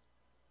show.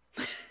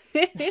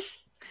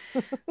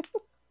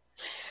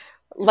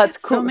 Let's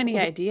cook. So many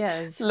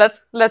ideas.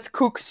 Let's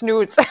cook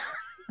snoots.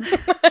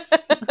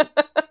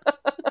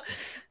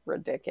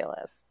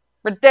 Ridiculous.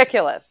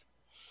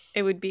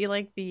 It would be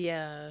like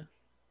the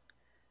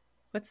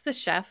what's the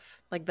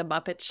chef? Like the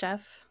Muppet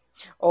chef?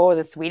 Oh,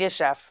 the Swedish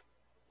chef.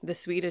 The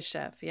Swedish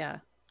chef, yeah.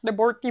 The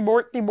bork de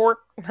bork de bork.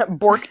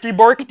 Bork de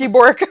bork de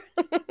bork.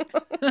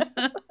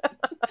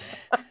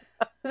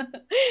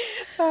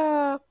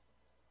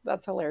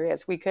 That's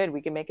hilarious. We could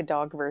make a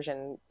dog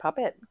version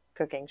puppet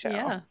cooking show.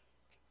 Yeah.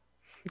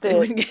 They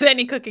wouldn't get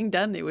any cooking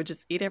done. They would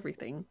just eat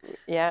everything.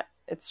 Yeah,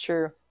 it's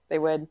true. They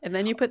would. And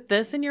then you put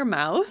this in your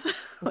mouth.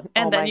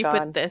 And then you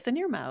put this in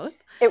your mouth.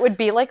 It would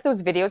be like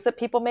those videos that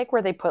people make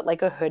where they put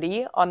like a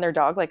hoodie on their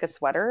dog, like a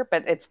sweater,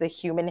 but it's the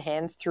human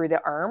hands through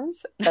the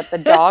arms, but the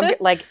dog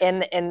like in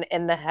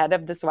the head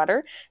of the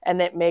sweater,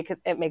 and it makes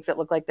it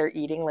look like they're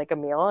eating like a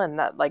meal, and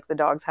that like the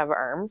dogs have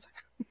arms.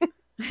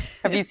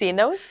 Have you seen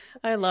those?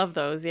 I love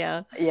those,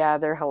 yeah. Yeah,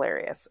 they're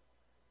hilarious.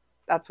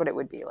 That's what it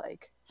would be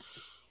like.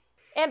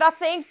 And I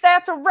think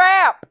that's a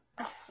wrap.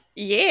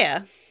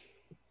 Yeah.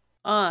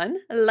 On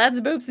Let's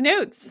Boop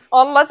Snoots.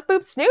 On Let's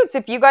Boop Snoots.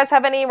 If you guys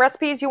have any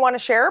recipes you want to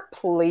share,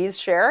 please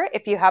share.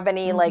 If you have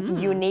any like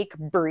unique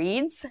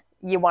breeds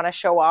you want to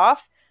show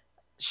off,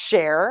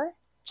 share.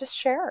 Just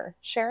share.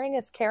 Sharing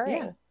is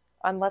caring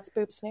on Let's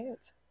Boop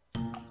Snoots.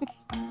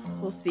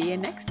 We'll see you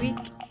next week.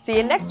 See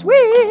you next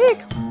week.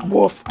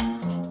 Woof.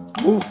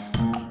 Woof.